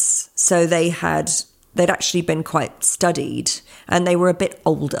students. So they'd actually been quite studied, and they were a bit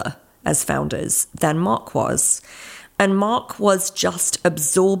older as founders than Mark was. And Mark was just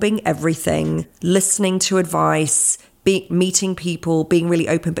absorbing everything, listening to advice, meeting people, being really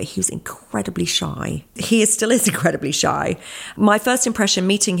open, but he was incredibly shy. He still is incredibly shy. My first impression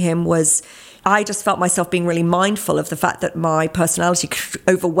meeting him was I just felt myself being really mindful of the fact that my personality could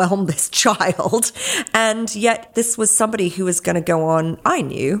overwhelm this child. And yet this was somebody who was going to go on, I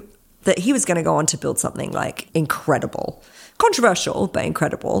knew that he was going to go on to build something incredible, Controversial, but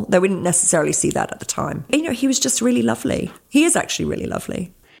incredible. Though we didn't necessarily see that at the time. You know, he was just really lovely. He is actually really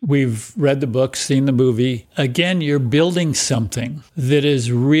lovely. We've read the book, seen the movie. Again, you're building something that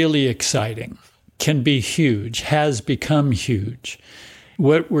is really exciting, can be huge, has become huge.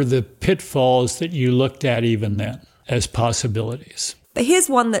 What were the pitfalls that you looked at even then as possibilities? But here's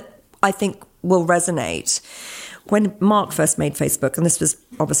one that I think will resonate. When Mark first made Facebook, and this was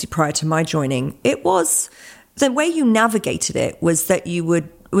obviously prior to my joining, it was the way you navigated it was that it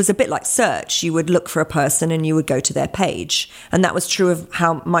was a bit like search. You would look for a person and you would go to their page. And that was true of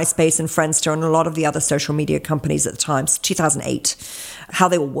how MySpace and Friendster and a lot of the other social media companies at the time, 2008, how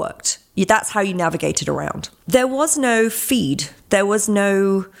they all worked. That's how you navigated around. There was no feed. You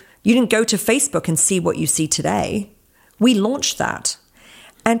didn't go to Facebook and see what you see today. We launched that.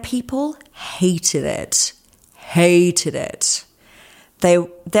 And people hated it.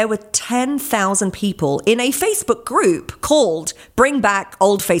 There were 10,000 people in a Facebook group called Bring Back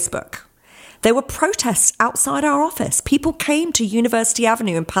Old Facebook. There were protests outside our office. People came to University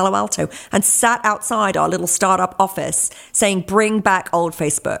Avenue in Palo Alto and sat outside our little startup office saying, bring back old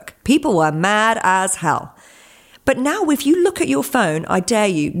Facebook. People were mad as hell. But now if you look at your phone, I dare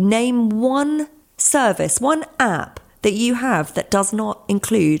you, name one service, one app that you have that does not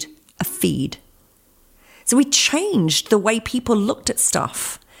include a feed. So we changed the way people looked at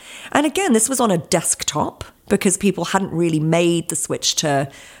stuff. And again, this was on a desktop because people hadn't really made the switch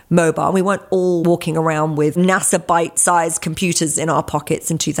to mobile. We weren't all walking around with NASA bite-sized computers in our pockets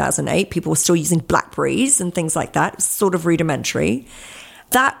in 2008. People were still using Blackberries and things like that. It was sort of rudimentary.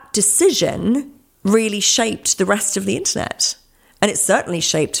 That decision really shaped the rest of the internet. And it certainly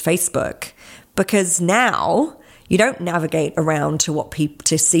shaped Facebook because now you don't navigate around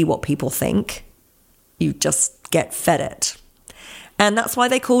to see what people think. You just get fed it. And that's why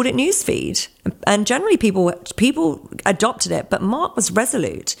they called it newsfeed. And generally people adopted it, but Mark was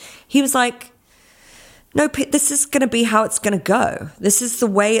resolute. He was like, no, this is going to be how it's going to go. This is the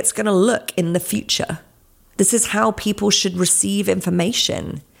way it's going to look in the future. This is how people should receive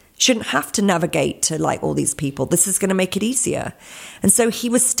information. Shouldn't have to navigate to like all these people. This is going to make it easier. And so he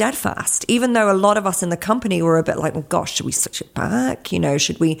was steadfast, even though a lot of us in the company were a bit like, well, gosh, should we switch it back? You know,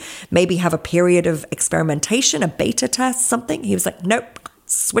 should we maybe have a period of experimentation, a beta test, something? He was like, nope,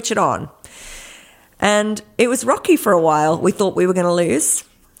 switch it on. And it was rocky for a while. We thought we were going to lose.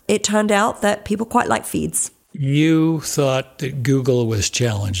 It turned out that people quite like feeds. You thought that Google was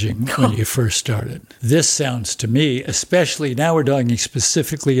challenging when you first started. This sounds to me, especially now we're talking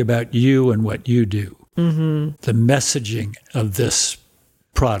specifically about you and what you do, the messaging of this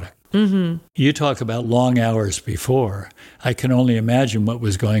product. You talk about long hours before. I can only imagine what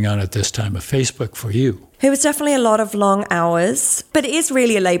was going on at this time of Facebook for you. It was definitely a lot of long hours, but it is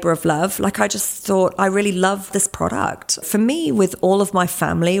really a labor of love. Like I just thought, I really love this product. For me, with all of my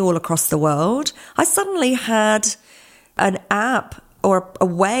family all across the world, I suddenly had an app or a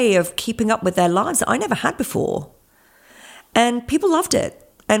way of keeping up with their lives that I never had before. And people loved it.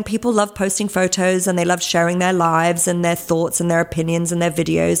 And people love posting photos and they love sharing their lives and their thoughts and their opinions and their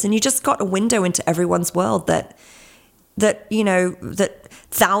videos. And you just got a window into everyone's world that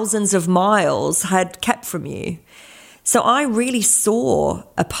thousands of miles had kept from you. So I really saw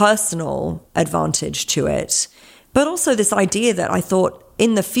a personal advantage to it, but also this idea that I thought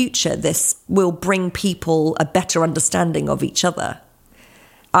in the future, this will bring people a better understanding of each other.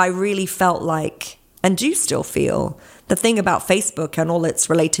 I really felt like, and do still feel, the thing about Facebook and all its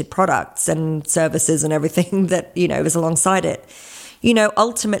related products and services and everything that, is alongside it,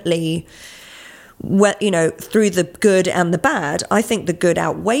 ultimately, through the good and the bad, I think the good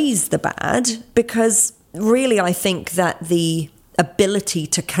outweighs the bad because really I think that the ability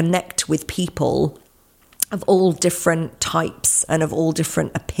to connect with people of all different types and of all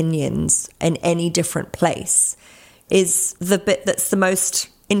different opinions in any different place is the bit that's the most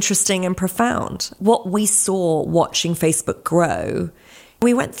interesting and profound. What we saw watching Facebook grow,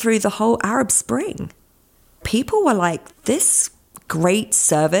 we went through the whole Arab Spring. People were like, this great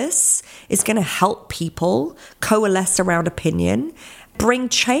service is going to help people coalesce around opinion, bring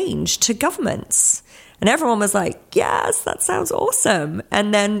change to governments. And everyone was like, yes, that sounds awesome.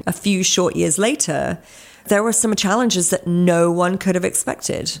 And then a few short years later, there were some challenges that no one could have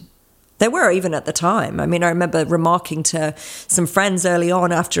expected. There were even at the time. I mean, I remember remarking to some friends early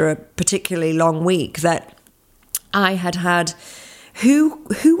on after a particularly long week that I had who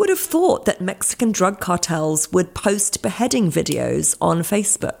would have thought that Mexican drug cartels would post beheading videos on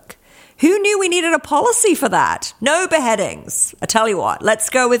Facebook? Who knew we needed a policy for that? No beheadings. I tell you what, let's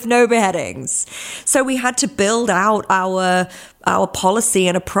go with no beheadings. So we had to build out our policy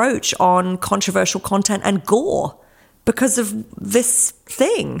and approach on controversial content and gore. because of this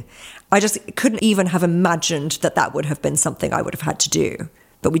thing. I just couldn't even have imagined that that would have been something I would have had to do,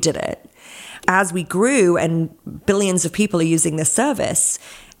 but we did it. As we grew and billions of people are using this service,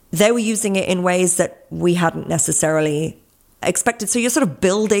 they were using it in ways that we hadn't necessarily expected. So you're sort of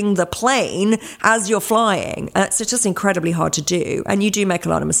building the plane as you're flying. And it's just incredibly hard to do. And you do make a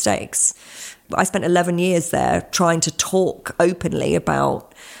lot of mistakes. I spent 11 years there trying to talk openly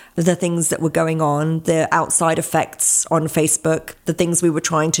about the things that were going on, the outside effects on Facebook, the things we were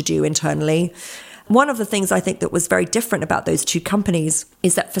trying to do internally. One of the things I think that was very different about those two companies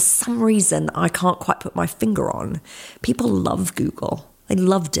is that for some reason I can't quite put my finger on, people love Google. They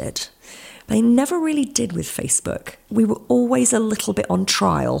loved it. They never really did with Facebook. We were always a little bit on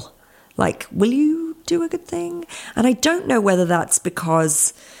trial. Like, will you do a good thing? And I don't know whether that's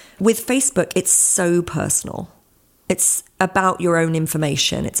because with Facebook, it's so personal. It's about your own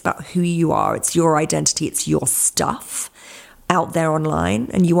information. It's about who you are. It's your identity. It's your stuff out there online,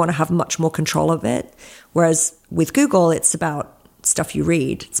 and you want to have much more control of it. Whereas with Google, it's about stuff you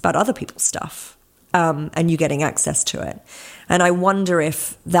read. It's about other people's stuff, and you getting access to it. And I wonder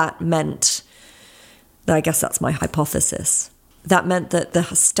if that meant, I guess that's my hypothesis, that meant that the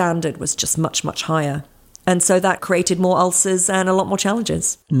standard was just much, much higher. And so that created more ulcers and a lot more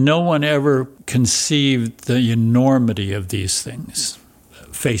challenges. No one ever conceived the enormity of these things.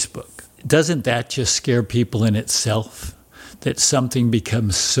 Facebook. Doesn't that just scare people in itself? That something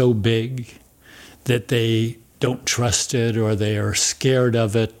becomes so big that they don't trust it, or they are scared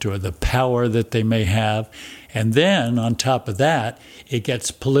of it, or the power that they may have. And then on top of that, it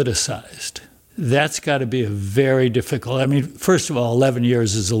gets politicized. That's got to be a very difficult. I mean, first of all, 11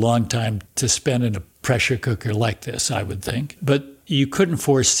 years is a long time to spend in a pressure cooker like this, I would think. But you couldn't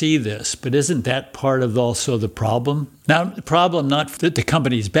foresee this. But isn't that part of also the problem? Now, the problem, not that the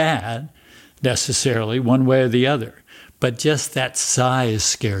company's bad necessarily, one way or the other, but just that size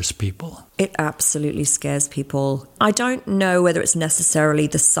scares people. It absolutely scares people. I don't know whether it's necessarily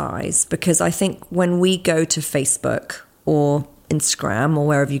the size, because I think when we go to Facebook or Instagram or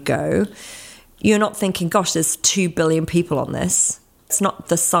wherever you go, you're not thinking, gosh, there's 2 billion people on this. It's not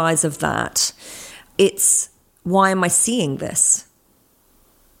the size of that. It's, why am I seeing this?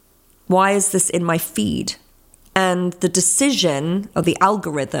 Why is this in my feed? And the decision of the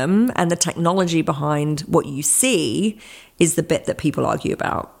algorithm and the technology behind what you see is the bit that people argue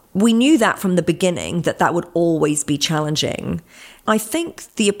about. We knew that from the beginning, that would always be challenging. I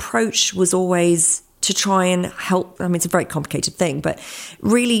think the approach was always to try and help. I mean, it's a very complicated thing, but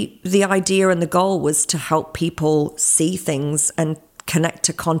really the idea and the goal was to help people see things and connect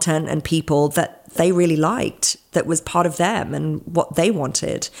to content and people that they really liked, that was part of them and what they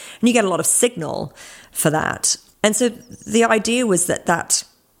wanted. And you get a lot of signal for that. And so the idea was that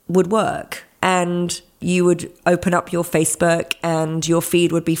would work. And you would open up your Facebook and your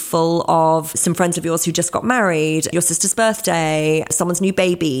feed would be full of some friends of yours who just got married, your sister's birthday, someone's new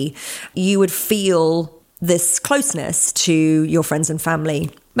baby. You would feel this closeness to your friends and family.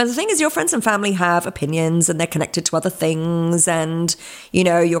 But the thing is, your friends and family have opinions and they're connected to other things. And, you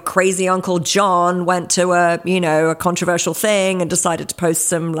know, your crazy Uncle John went to a controversial thing and decided to post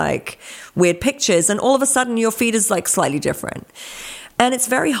some like weird pictures. And all of a sudden your feed is like slightly different. And it's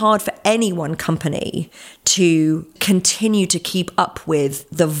very hard for any one company to continue to keep up with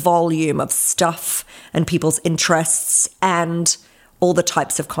the volume of stuff and people's interests and all the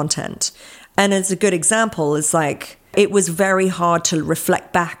types of content. And as a good example is like, it was very hard to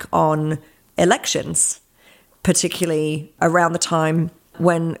reflect back on elections, particularly around the time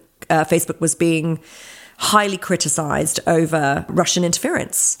when Facebook was being highly criticized over Russian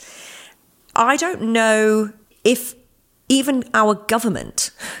interference. I don't know if even our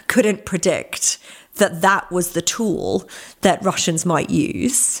government couldn't predict that was the tool that Russians might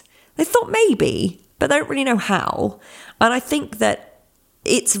use. They thought maybe, but they don't really know how. And I think that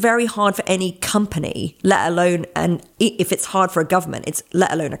it's very hard for any company, let alone, and if it's hard for a government, it's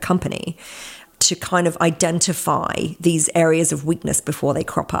let alone a company, to kind of identify these areas of weakness before they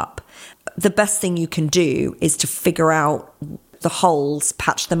crop up. The best thing you can do is to figure out the holes,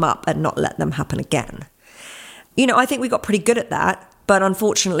 patch them up, and not let them happen again. You know, I think we got pretty good at that. But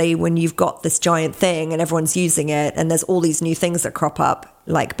unfortunately, when you've got this giant thing and everyone's using it and there's all these new things that crop up,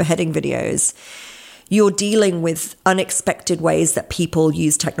 like beheading videos, you're dealing with unexpected ways that people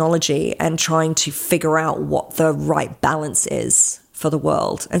use technology and trying to figure out what the right balance is for the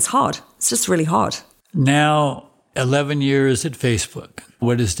world. And it's hard. It's just really hard. Now, 11 years at Facebook.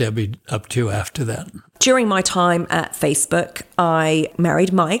 What is Debbie up to after that? During my time at Facebook, I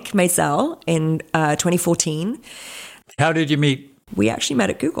married Mike Maisel in 2014. How did you meet? We actually met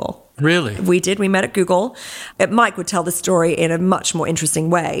at Google. Really? We did. We met at Google. Mike would tell the story in a much more interesting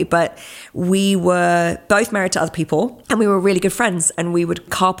way, but we were both married to other people and we were really good friends, and we would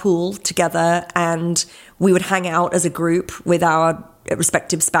carpool together and we would hang out as a group with our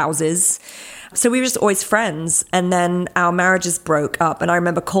respective spouses. So we were just always friends. And then our marriages broke up. And I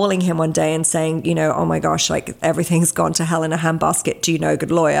remember calling him one day and saying, oh my gosh, like everything's gone to hell in a handbasket. Do you know a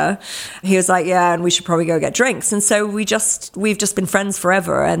good lawyer? He was like, yeah, and we should probably go get drinks. And so we've just been friends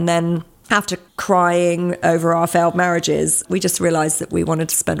forever. And then after crying over our failed marriages, we just realized that we wanted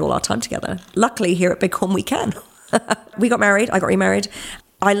to spend all our time together. Luckily, here at BIGHORN, we can. We got married. I got remarried.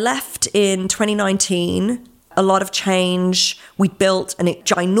 I left in 2019. A lot of change. We built a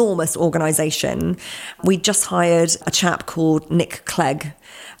ginormous organization. We just hired a chap called Nick Clegg.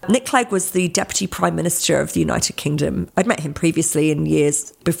 Nick Clegg was the Deputy Prime Minister of the United Kingdom. I'd met him previously in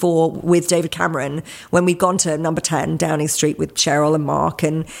years before with David Cameron when we'd gone to number 10 Downing Street with Cheryl and Mark,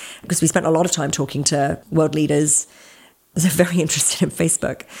 and because we spent a lot of time talking to world leaders. They're very interested in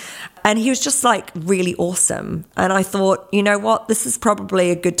Facebook. And he was just like really awesome. And I thought, you know what, this is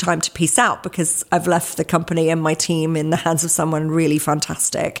probably a good time to peace out, because I've left the company and my team in the hands of someone really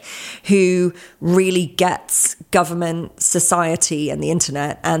fantastic who really gets government, society and the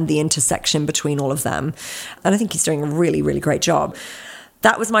internet and the intersection between all of them. And I think he's doing a really, really great job.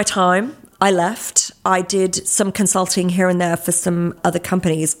 That was my time. I left. I did some consulting here and there for some other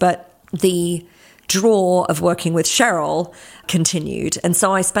companies, but the draw of working with Cheryl continued. And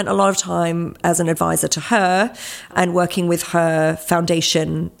so I spent a lot of time as an advisor to her and working with her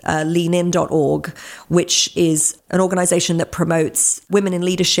foundation, leanin.org, which is an organization that promotes women in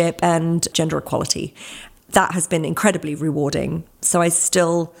leadership and gender equality. That has been incredibly rewarding. So I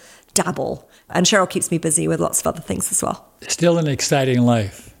still dabble. And Cheryl keeps me busy with lots of other things as well. Still an exciting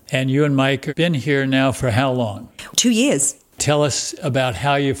life. And you and Mike have been here now for how long? 2 years. Tell us about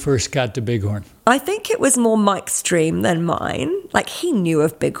how you first got to BIGHORN. I think it was more Mike's dream than mine. Like, he knew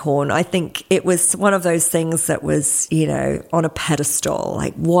of BIGHORN. I think it was one of those things that was, on a pedestal.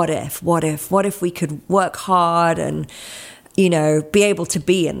 Like, what if we could work hard and, be able to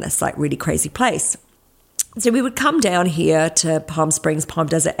be in this like really crazy place. So we would come down here to Palm Springs, Palm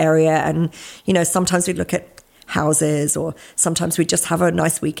Desert area. And, sometimes we'd look at houses, or sometimes we'd just have a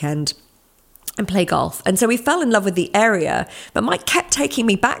nice weekend and play golf. And so we fell in love with the area, but Mike kept taking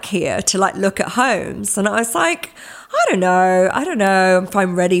me back here to like look at homes. And I was like, I don't know if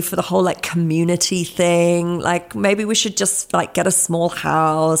I'm ready for the whole like community thing. Like, maybe we should just like get a small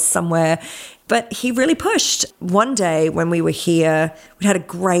house somewhere. But he really pushed. One day when we were here, we had a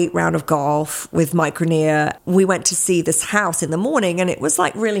great round of golf with Mike Grenier. We went to see this house in the morning and it was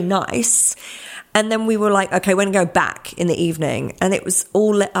like really nice. And then we were like, okay, we're going to go back in the evening. And it was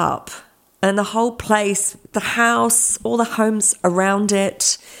all lit up. And the whole place, the house, all the homes around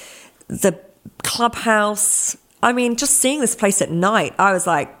it, the clubhouse. I mean, just seeing this place at night, I was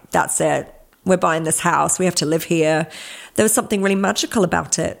like, that's it. We're buying this house. We have to live here. There was something really magical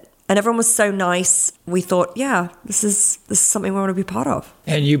about it. And everyone was so nice. We thought, yeah, this is something we want to be part of.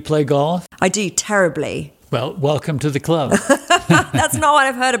 And you play golf? I do, terribly. Well, welcome to the club. That's not what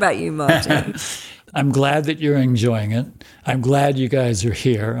I've heard about you, Martin. I'm glad that you're enjoying it. I'm glad you guys are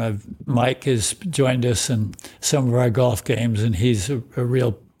here. Mike has joined us in some of our golf games, and he's a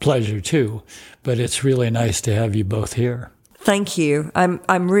real pleasure too. But it's really nice to have you both here. Thank you.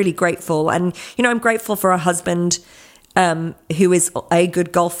 I'm really grateful. And, I'm grateful for a husband who is a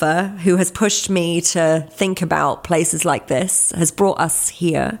good golfer, who has pushed me to think about places like this, has brought us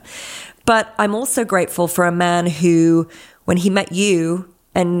here. But I'm also grateful for a man who, when he met you,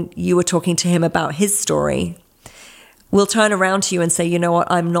 and you were talking to him about his story, will turn around to you and say, you know what,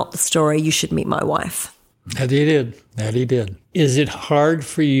 I'm not the story. You should meet my wife. That he did. Is it hard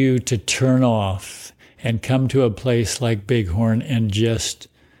for you to turn off and come to a place like BIGHORN and just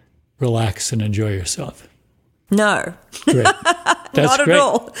relax and enjoy yourself? No. Great. That's Not great. At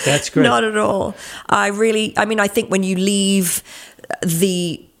all. That's great. Not at all. I think when you leave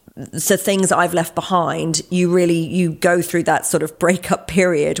the things I've left behind, you go through that sort of breakup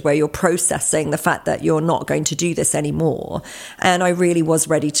period where you're processing the fact that you're not going to do this anymore. And I really was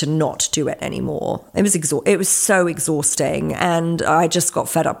ready to not do it anymore. It was so exhausting. And I just got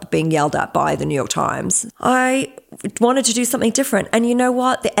fed up being yelled at by the New York Times. I wanted to do something different. And you know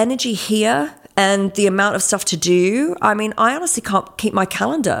what? The energy here and the amount of stuff to do. I mean, I honestly can't keep my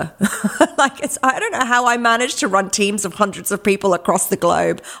calendar. I don't know how I manage to run teams of hundreds of people across the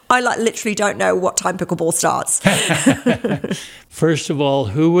globe. I literally don't know what time pickleball starts. First of all,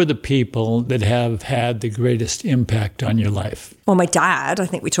 who were the people that have had the greatest impact on your life? Well, my dad, I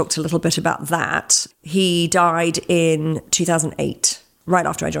think we talked a little bit about that. He died in 2008, right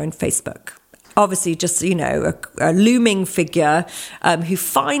after I joined Facebook. Obviously, just, a looming figure who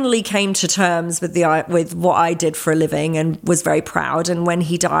finally came to terms with what I did for a living and was very proud. And when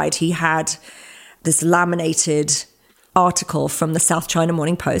he died, he had this laminated article from the South China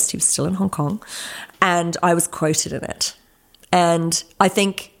Morning Post. He was still in Hong Kong. And I was quoted in it. And I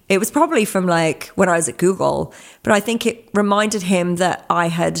think it was probably from when I was at Google, but I think it reminded him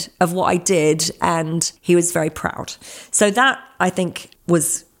of what I did, and he was very proud. So that, I think,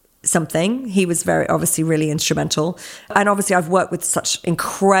 was something. He was obviously really instrumental. And obviously I've worked with such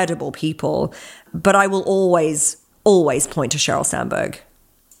incredible people, but I will always point to Sheryl Sandberg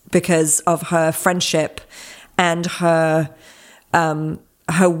because of her friendship and the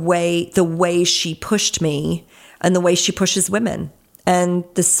way she pushed me and the way she pushes women. And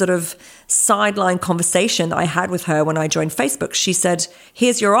this sort of sideline conversation that I had with her when I joined Facebook, she said,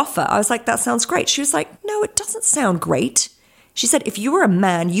 "Here's your offer." I was like, "That sounds great." She was like, "No, it doesn't sound great." She said, "If you were a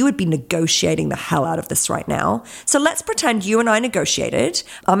man, you would be negotiating the hell out of this right now. So let's pretend you and I negotiated.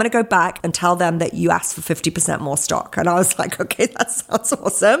 I'm going to go back and tell them that you asked for 50% more stock." And I was like, "Okay, that sounds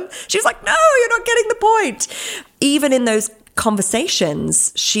awesome." She was like, "No, you're not getting the point." Even in those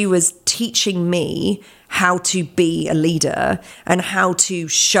conversations, she was teaching me how to be a leader and how to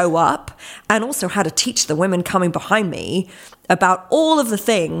show up, and also how to teach the women coming behind me about all of the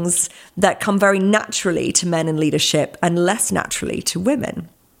things that come very naturally to men in leadership and less naturally to women.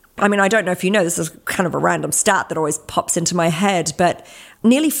 I mean, I don't know if you know, this is kind of a random stat that always pops into my head, but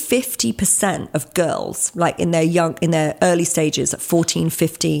nearly 50% of girls, in their early stages at 14,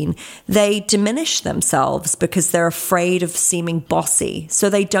 15, they diminish themselves because they're afraid of seeming bossy, so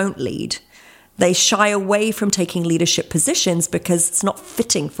they don't lead. They shy away from taking leadership positions because it's not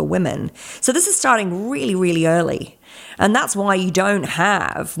fitting for women. So this is starting really, really early. And that's why you don't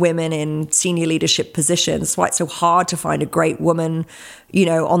have women in senior leadership positions. That's why it's so hard to find a great woman,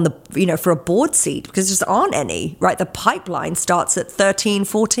 for a board seat, because there just aren't any, right? The pipeline starts at 13,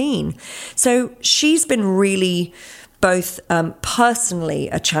 14. So she's been really both personally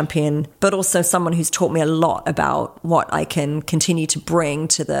a champion, but also someone who's taught me a lot about what I can continue to bring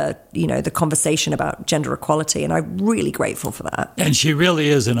to the conversation about gender equality. And I'm really grateful for that. And she really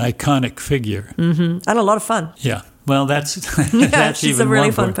is an iconic figure. Mm-hmm. And a lot of fun. Yeah. Well, that's she's even a really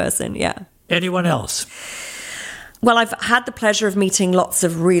more fun important. person. Yeah. Anyone else? Well, I've had the pleasure of meeting lots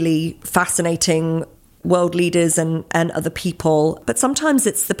of really fascinating world leaders and other people, but sometimes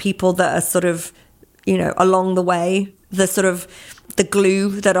it's the people that are sort of, along the way, the glue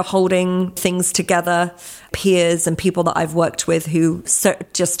that are holding things together, peers and people that I've worked with who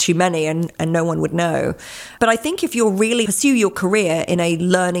just too many and no one would know. But I think if you're really pursue your career in a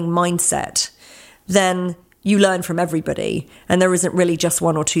learning mindset, then you learn from everybody, and there isn't really just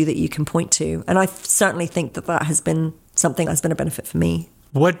one or two that you can point to. And I certainly think that has been something that's been a benefit for me.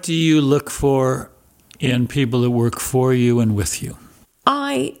 What do you look for in people that work for you and with you?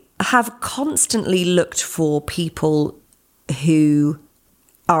 I have constantly looked for people who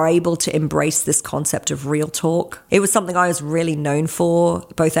are able to embrace this concept of real talk. It was something I was really known for,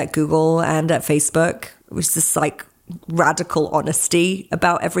 both at Google and at Facebook. It was this radical honesty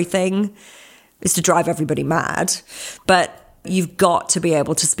about everything. Is to drive everybody mad, but you've got to be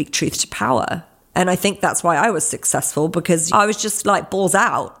able to speak truth to power. And I think that's why I was successful, because I was just balls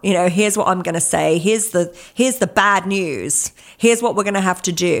out. Here's what I'm going to say. Here's the bad news. Here's what we're going to have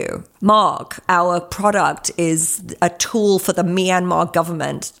to do. Mark, our product is a tool for the Myanmar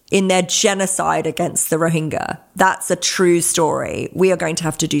government in their genocide against the Rohingya. That's a true story. We are going to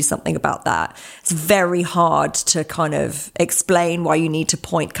have to do something about that. It's very hard to kind of explain why you need to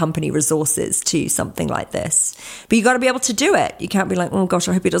point company resources to something like this. But you got to be able to do it. You can't be like, "Oh gosh,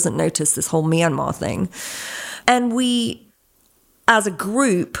 I hope he doesn't notice this whole Myanmar thing." And we, as a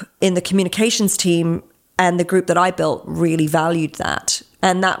group in the communications team and the group that I built, really valued that.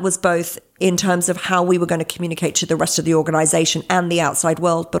 And that was both in terms of how we were going to communicate to the rest of the organization and the outside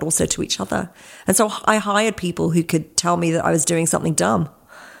world, but also to each other. And so I hired people who could tell me that I was doing something dumb.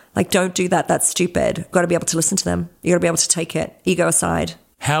 Don't do that. That's stupid. You've got to be able to listen to them. You've got to be able to take it. Ego aside.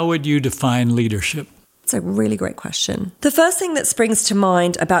 How would you define leadership? It's a really great question. The first thing that springs to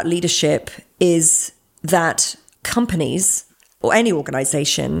mind about leadership is that companies or any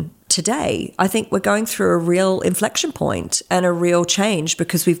organization today. I think we're going through a real inflection point and a real change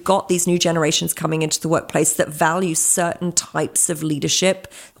because we've got these new generations coming into the workplace that value certain types of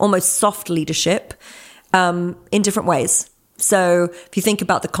leadership, almost soft leadership, in different ways. So if you think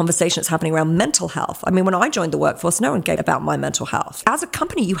about the conversation that's happening around mental health, I mean, when I joined the workforce, no one gave about my mental health. As a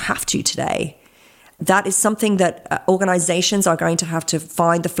company, you have to today. That is something that organizations are going to have to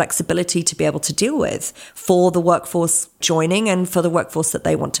find the flexibility to be able to deal with for the workforce joining and for the workforce that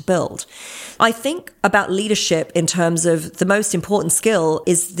they want to build. I think about leadership in terms of the most important skill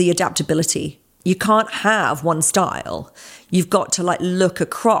is the adaptability. You can't have one style. You've got to look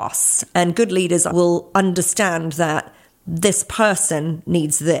across, and good leaders will understand that this person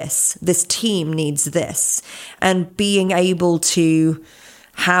needs this team needs this, and being able to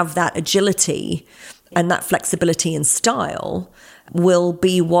have that agility and that flexibility in style will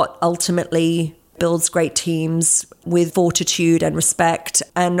be what ultimately builds great teams with fortitude and respect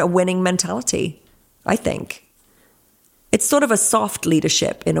and a winning mentality, I think. It's sort of a soft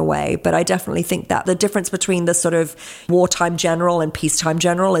leadership in a way, but I definitely think that the difference between the sort of wartime general and peacetime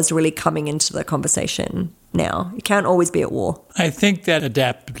general is really coming into the conversation now. You can't always be at war. I think that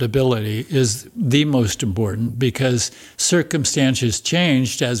adaptability is the most important because circumstances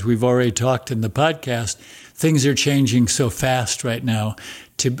changed, as we've already talked in the podcast. Things are changing so fast right now.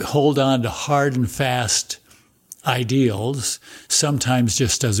 To hold on to hard and fast ideals sometimes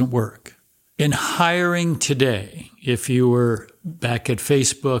just doesn't work. In hiring today, if you were back at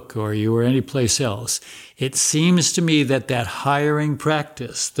Facebook or you were anyplace else, it seems to me that hiring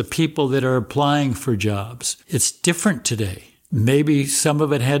practice, the people that are applying for jobs, it's different today. Maybe some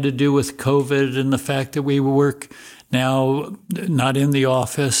of it had to do with COVID and the fact that we work now not in the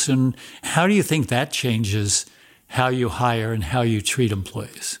office. And how do you think that changes how you hire and how you treat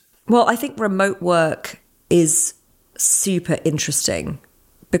employees? Well, I think remote work is super interesting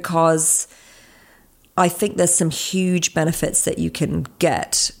because I think there's some huge benefits that you can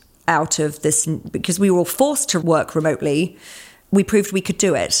get out of this because we were forced to work remotely. We proved we could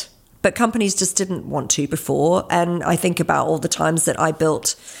do it, but companies just didn't want to before. And I think about all the times that I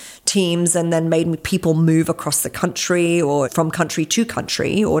built teams and then made people move across the country or from country to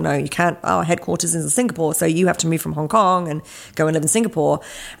country, or no, you can't, our headquarters is in Singapore, so you have to move from Hong Kong and go and live in Singapore.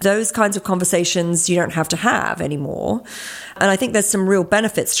 Those kinds of conversations you don't have to have anymore. And I think there's some real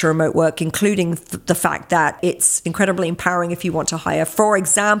benefits to remote work, including the fact that it's incredibly empowering if you want to hire, for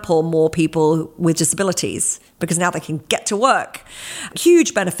example, more people with disabilities, because now they can get to work.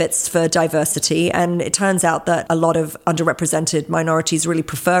 Huge benefits for diversity. And it turns out that a lot of underrepresented minorities really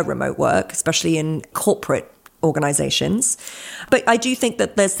prefer remote work, especially in corporate organizations. But I do think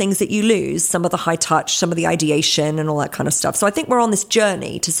that there's things that you lose, some of the high touch, some of the ideation and all that kind of stuff. So I think we're on this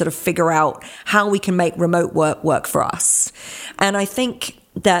journey to sort of figure out how we can make remote work for us. And I think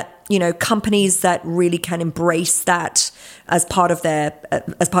that, companies that really can embrace that as part of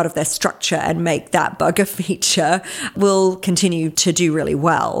their structure and make that bugger feature will continue to do really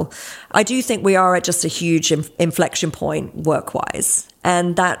well. I do think we are at just a huge inflection point work-wise.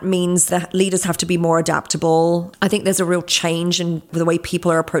 And that means that leaders have to be more adaptable. I think there's a real change in the way people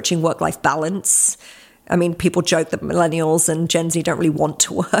are approaching work-life balance. I mean, people joke that millennials and Gen Z don't really want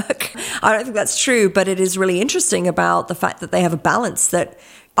to work. I don't think that's true, but it is really interesting about the fact that they have a balance that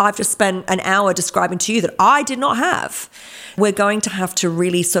I've just spent an hour describing to you that I did not have. We're going to have to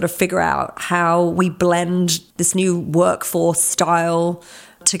really sort of figure out how we blend this new workforce style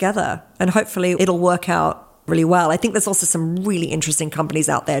together, and hopefully it'll work out really well. I think there's also some really interesting companies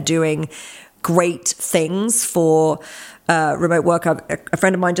out there doing great things for remote work. A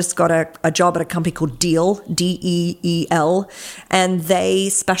friend of mine just got a job at a company called Deel, D-E-E-L, and they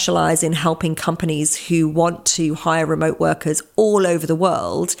specialize in helping companies who want to hire remote workers all over the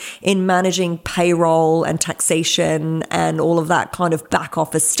world in managing payroll and taxation and all of that kind of back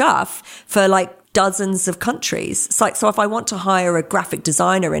office stuff for dozens of countries. It's so if I want to hire a graphic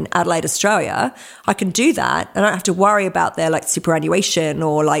designer in Adelaide, Australia, I can do that. I don't have to worry about their superannuation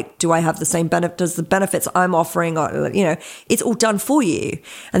or do I have the same does the benefits I'm offering, or, it's all done for you.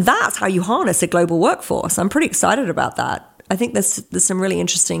 And that's how you harness a global workforce. I'm pretty excited about that. I think there's some really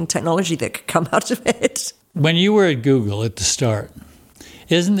interesting technology that could come out of it. When you were at Google at the start,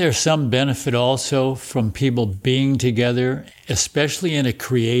 isn't there some benefit also from people being together, especially in a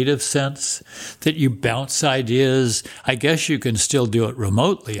creative sense, that you bounce ideas? I guess you can still do it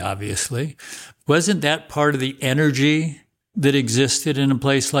remotely, obviously. Wasn't that part of the energy that existed in a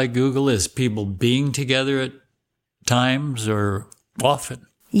place like Google, is people being together at times or often?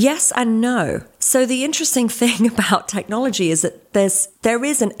 Yes and no. So the interesting thing about technology is that there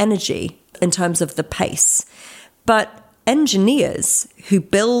is an energy in terms of the pace, but engineers who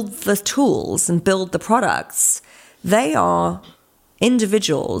build the tools and build the products, they are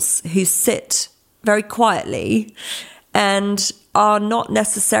individuals who sit very quietly and are not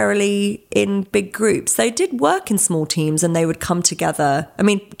necessarily in big groups. They did work in small teams and they would come together. I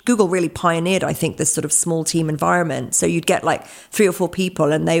mean, Google really pioneered, I think, this sort of small team environment. So you'd get like 3 or 4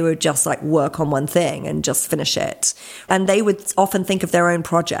 people and they would just like work on one thing and just finish it. And they would often think of their own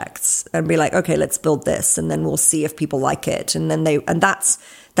projects and be like, okay, let's build this and then we'll see if people like it. And then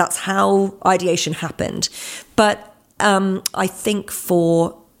that's how ideation happened. But I think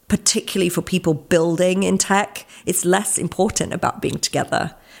particularly for people building in tech, it's less important about being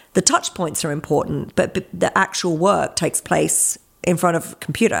together. The touch points are important, but the actual work takes place in front of a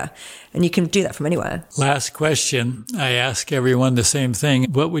computer, and you can do that from anywhere. Last question. I ask everyone the same thing.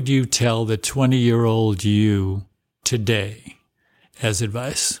 What would you tell the 20-year-old you today as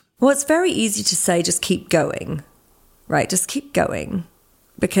advice? Well, it's very easy to say, just keep going, right? Just keep going,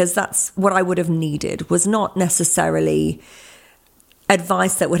 because that's what I would have needed, was not necessarily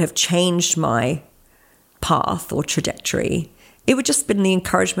advice that would have changed my path or trajectory. It would just been the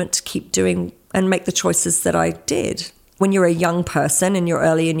encouragement to keep doing and make the choices that I did. When you're a young person and you're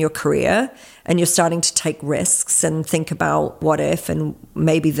early in your career and you're starting to take risks and think about what if and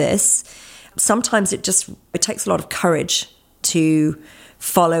maybe this, sometimes it takes a lot of courage to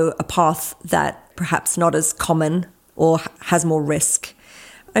follow a path that perhaps not as common or has more risk.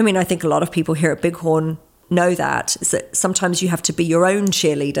 I mean, I think a lot of people here at BIGHORN know that sometimes you have to be your own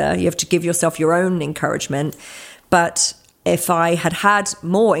cheerleader. You have to give yourself your own encouragement. But if I had had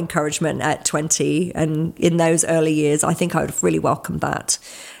more encouragement at 20 and in those early years, I think I would have really welcomed that.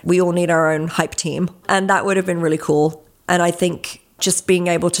 We all need our own hype team, and that would have been really cool. And I think just being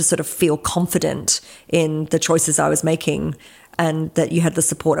able to sort of feel confident in the choices I was making and that you had the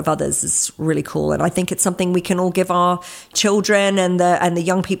support of others is really cool. And I think it's something we can all give our children and the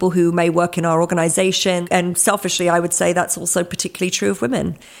young people who may work in our organization. And selfishly, I would say that's also particularly true of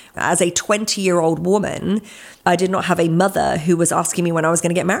women. As a 20-year-old woman, I did not have a mother who was asking me when I was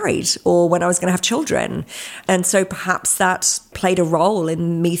going to get married or when I was going to have children. And so perhaps that played a role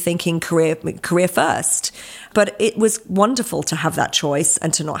in me thinking career first. But it was wonderful to have that choice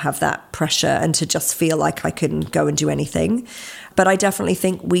and to not have that pressure and to just feel like I couldn't go and do anything. But I definitely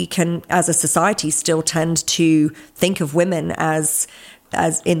think we can, as a society, still tend to think of women as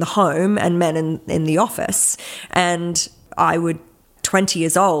in the home and men in the office. And 20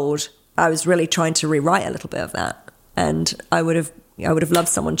 years old, I was really trying to rewrite a little bit of that. And I would have loved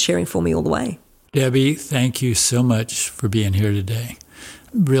someone cheering for me all the way. Debbie, thank you so much for being here today.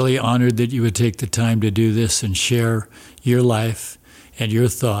 Really honored that you would take the time to do this and share your life and your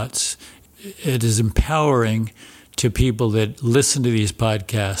thoughts. It is empowering to people that listen to these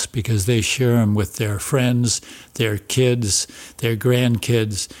podcasts because they share them with their friends, their kids, their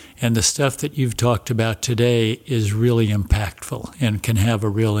grandkids, and the stuff that you've talked about today is really impactful and can have a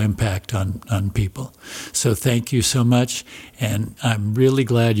real impact on people. So thank you so much, and I'm really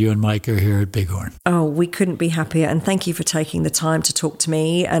glad you and Mike are here at BIGHORN. Oh, we couldn't be happier, and thank you for taking the time to talk to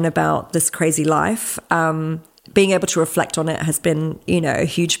me and about this crazy life. Being able to reflect on it has been, a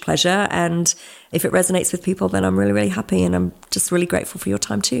huge pleasure. And if it resonates with people, then I'm really, really happy. And I'm just really grateful for your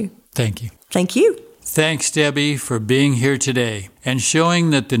time too. Thank you. Thank you. Thanks, Debbie, for being here today and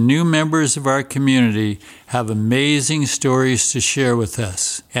showing that the new members of our community have amazing stories to share with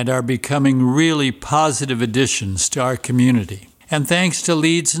us and are becoming really positive additions to our community. And thanks to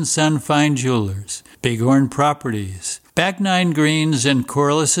Leeds & Son Fine Jewelers, BIGHORN Properties, Back Nine Greens, and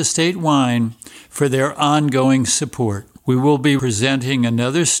Corliss Estate Wine for their ongoing support. We will be presenting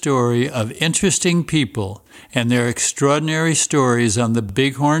another story of interesting people and their extraordinary stories on the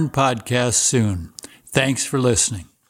BIGHORN podcast soon. Thanks for listening.